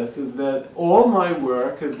said this, is that all my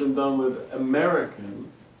work has been done with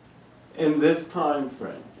Americans in this time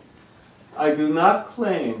frame. I do not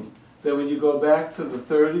claim that when you go back to the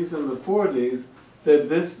 30s and the 40s, that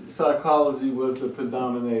this psychology was the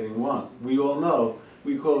predominating one. We all know,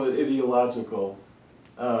 we call it ideological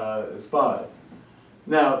spies.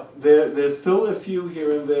 Now, there's still a few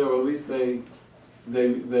here and there, or at least they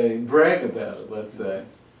brag about it, let's say.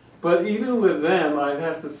 But even with them, I'd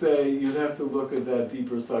have to say you'd have to look at that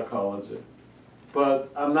deeper psychology.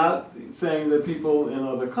 But I'm not saying that people in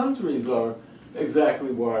other countries are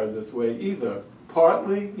exactly wired this way either.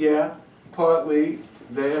 Partly, yeah, partly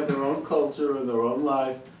they have their own culture and their own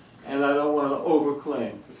life, and I don't want to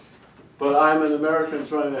overclaim. But I'm an American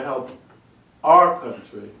trying to help our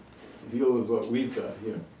country deal with what we've got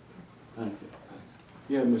here. Thank you.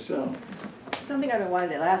 Yeah, Michelle. Something I've been wanting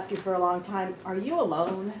to ask you for a long time. Are you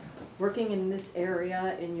alone working in this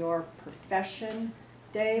area in your profession,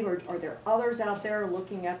 Dave? Or are there others out there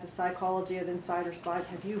looking at the psychology of insider spies?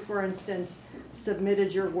 Have you, for instance,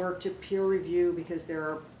 submitted your work to peer review because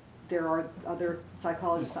there are other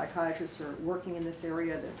psychologists, psychiatrists who are working in this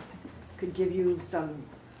area that could give you some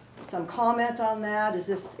comment on that? Is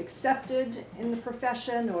this accepted in the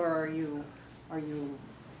profession, or are you a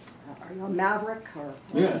maverick? Or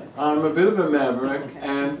yeah, I'm a bit of a maverick, okay.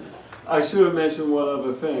 And I should have mentioned one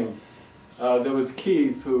other thing that was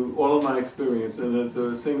key to all of my experience, and it's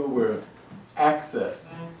a single word: access.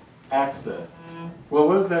 Access. Well,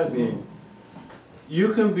 what does that mean?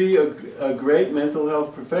 You can be a great mental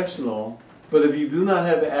health professional, but if you do not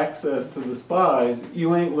have access to the spies,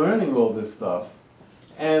 you ain't learning all this stuff.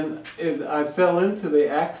 And I fell into the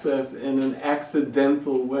access in an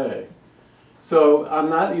accidental way. So I'm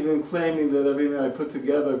not even claiming that everything I put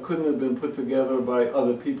together couldn't have been put together by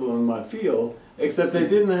other people in my field, except they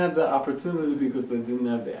didn't have the opportunity because they didn't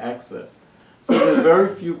have the access. So there's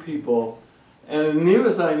very few people, and as near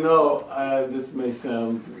as I know, this may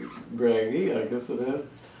sound braggy, I guess it is,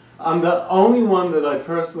 I'm the only one that I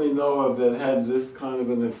personally know of that had this kind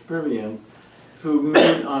of an experience to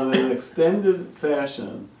meet on an extended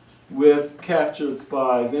fashion with captured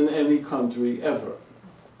spies in any country ever.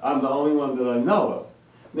 I'm the only one that I know of.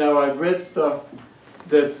 Now, I've read stuff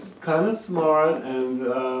that's kind of smart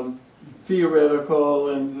and theoretical,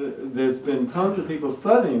 and there's been tons of people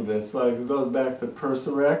studying this. Like, it goes back to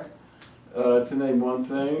Perserec, to name one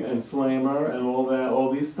thing, and Slamer, and all that,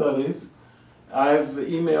 all these studies. I've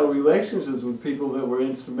emailed relationships with people that were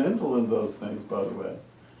instrumental in those things, by the way.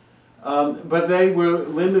 But they were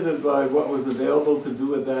limited by what was available to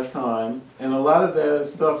do at that time, and a lot of that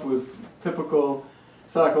stuff was typical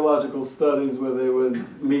psychological studies where they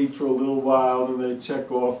would meet for a little while and they'd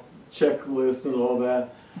check off checklists and all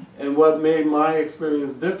that. And what made my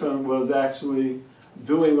experience different was actually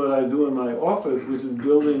doing what I do in my office, which is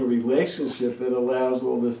building a relationship that allows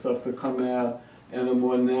all this stuff to come out in a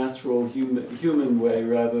more natural human way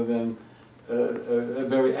rather than a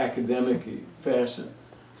very academic-y fashion.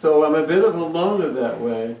 So I'm a bit of a loner that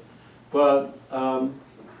way, but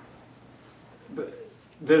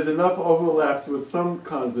there's enough overlaps with some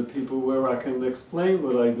kinds of people where I can explain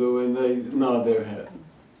what I do and they nod their head.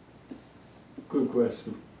 Good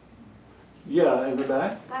question. Yeah, in the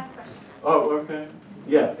back? Last question. Oh, okay.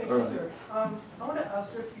 Yeah, Thank all you, right. sir. I want to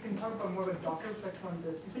ask, sir, if you can talk about more of a doctor's perspective on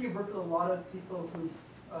this. You said you've worked with a lot of people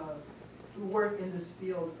who work in this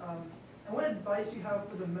field. And what advice do you have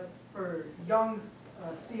for young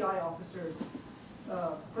CI officers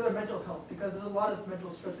for their mental health? Because there's a lot of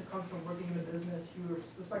mental stress that comes from working in the business. You're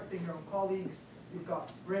suspecting your own colleagues. You've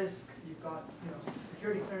got risk. You've got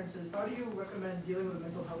security clearances. How do you recommend dealing with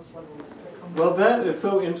mental health struggles that come? Well, that is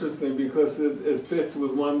so interesting because it fits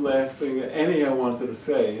with one last thing that I wanted to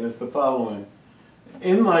say, and it's the following.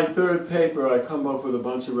 In my third paper, I come up with a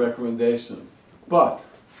bunch of recommendations. But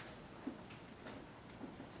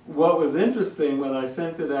what was interesting when I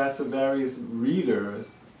sent it out to various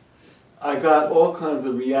readers, I got all kinds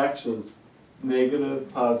of reactions,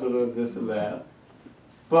 negative, positive, this and that.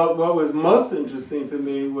 But what was most interesting to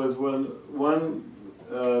me was when one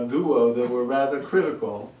duo that were rather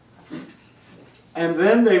critical, and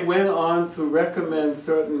then they went on to recommend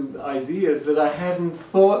certain ideas that I hadn't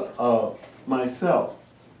thought of myself.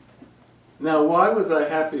 Now, why was I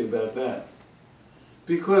happy about that?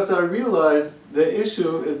 Because I realized the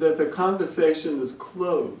issue is that the conversation is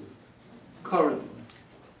closed currently.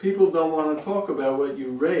 People don't want to talk about what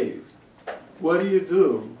you raised. What do you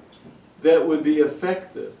do that would be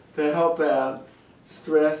effective to help out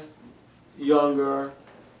stressed, younger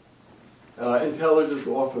intelligence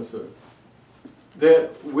officers?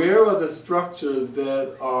 Where are the structures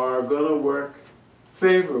that are going to work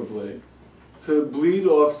favorably to bleed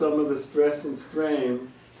off some of the stress and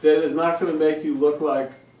strain that is not going to make you look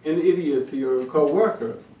like an idiot to your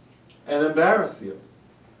co-workers and embarrass you?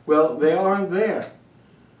 Well, they aren't there.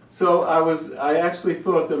 So I actually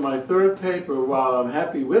thought that my third paper, while I'm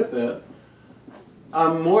happy with it,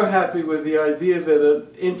 I'm more happy with the idea that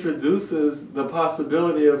it introduces the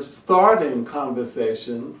possibility of starting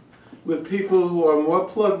conversations with people who are more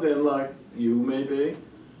plugged in, like you maybe,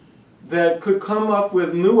 that could come up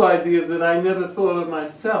with new ideas that I never thought of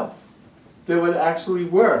myself, that would actually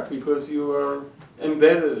work because you are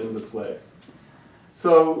embedded in the place.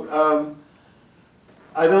 So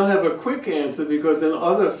I don't have a quick answer because in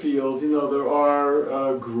other fields, there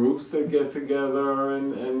are groups that get together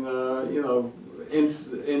and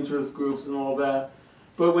interest groups and all that.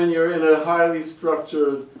 But when you're in a highly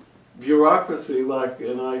structured bureaucracy like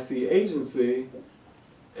an IC agency,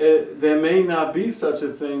 there may not be such a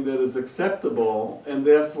thing that is acceptable, and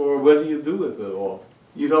therefore, what do you do with it all?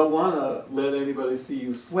 You don't want to let anybody see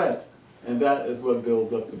you sweat, and that is what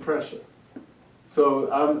builds up the pressure.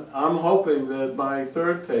 So I'm hoping that my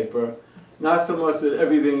third paper, not so much that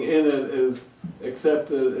everything in it is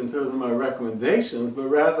accepted in terms of my recommendations, but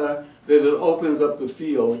rather that it opens up the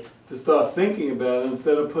field to start thinking about it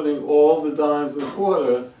instead of putting all the dimes and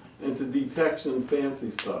quarters into detection fancy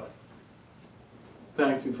stuff.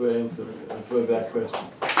 Thank you for answering for that question.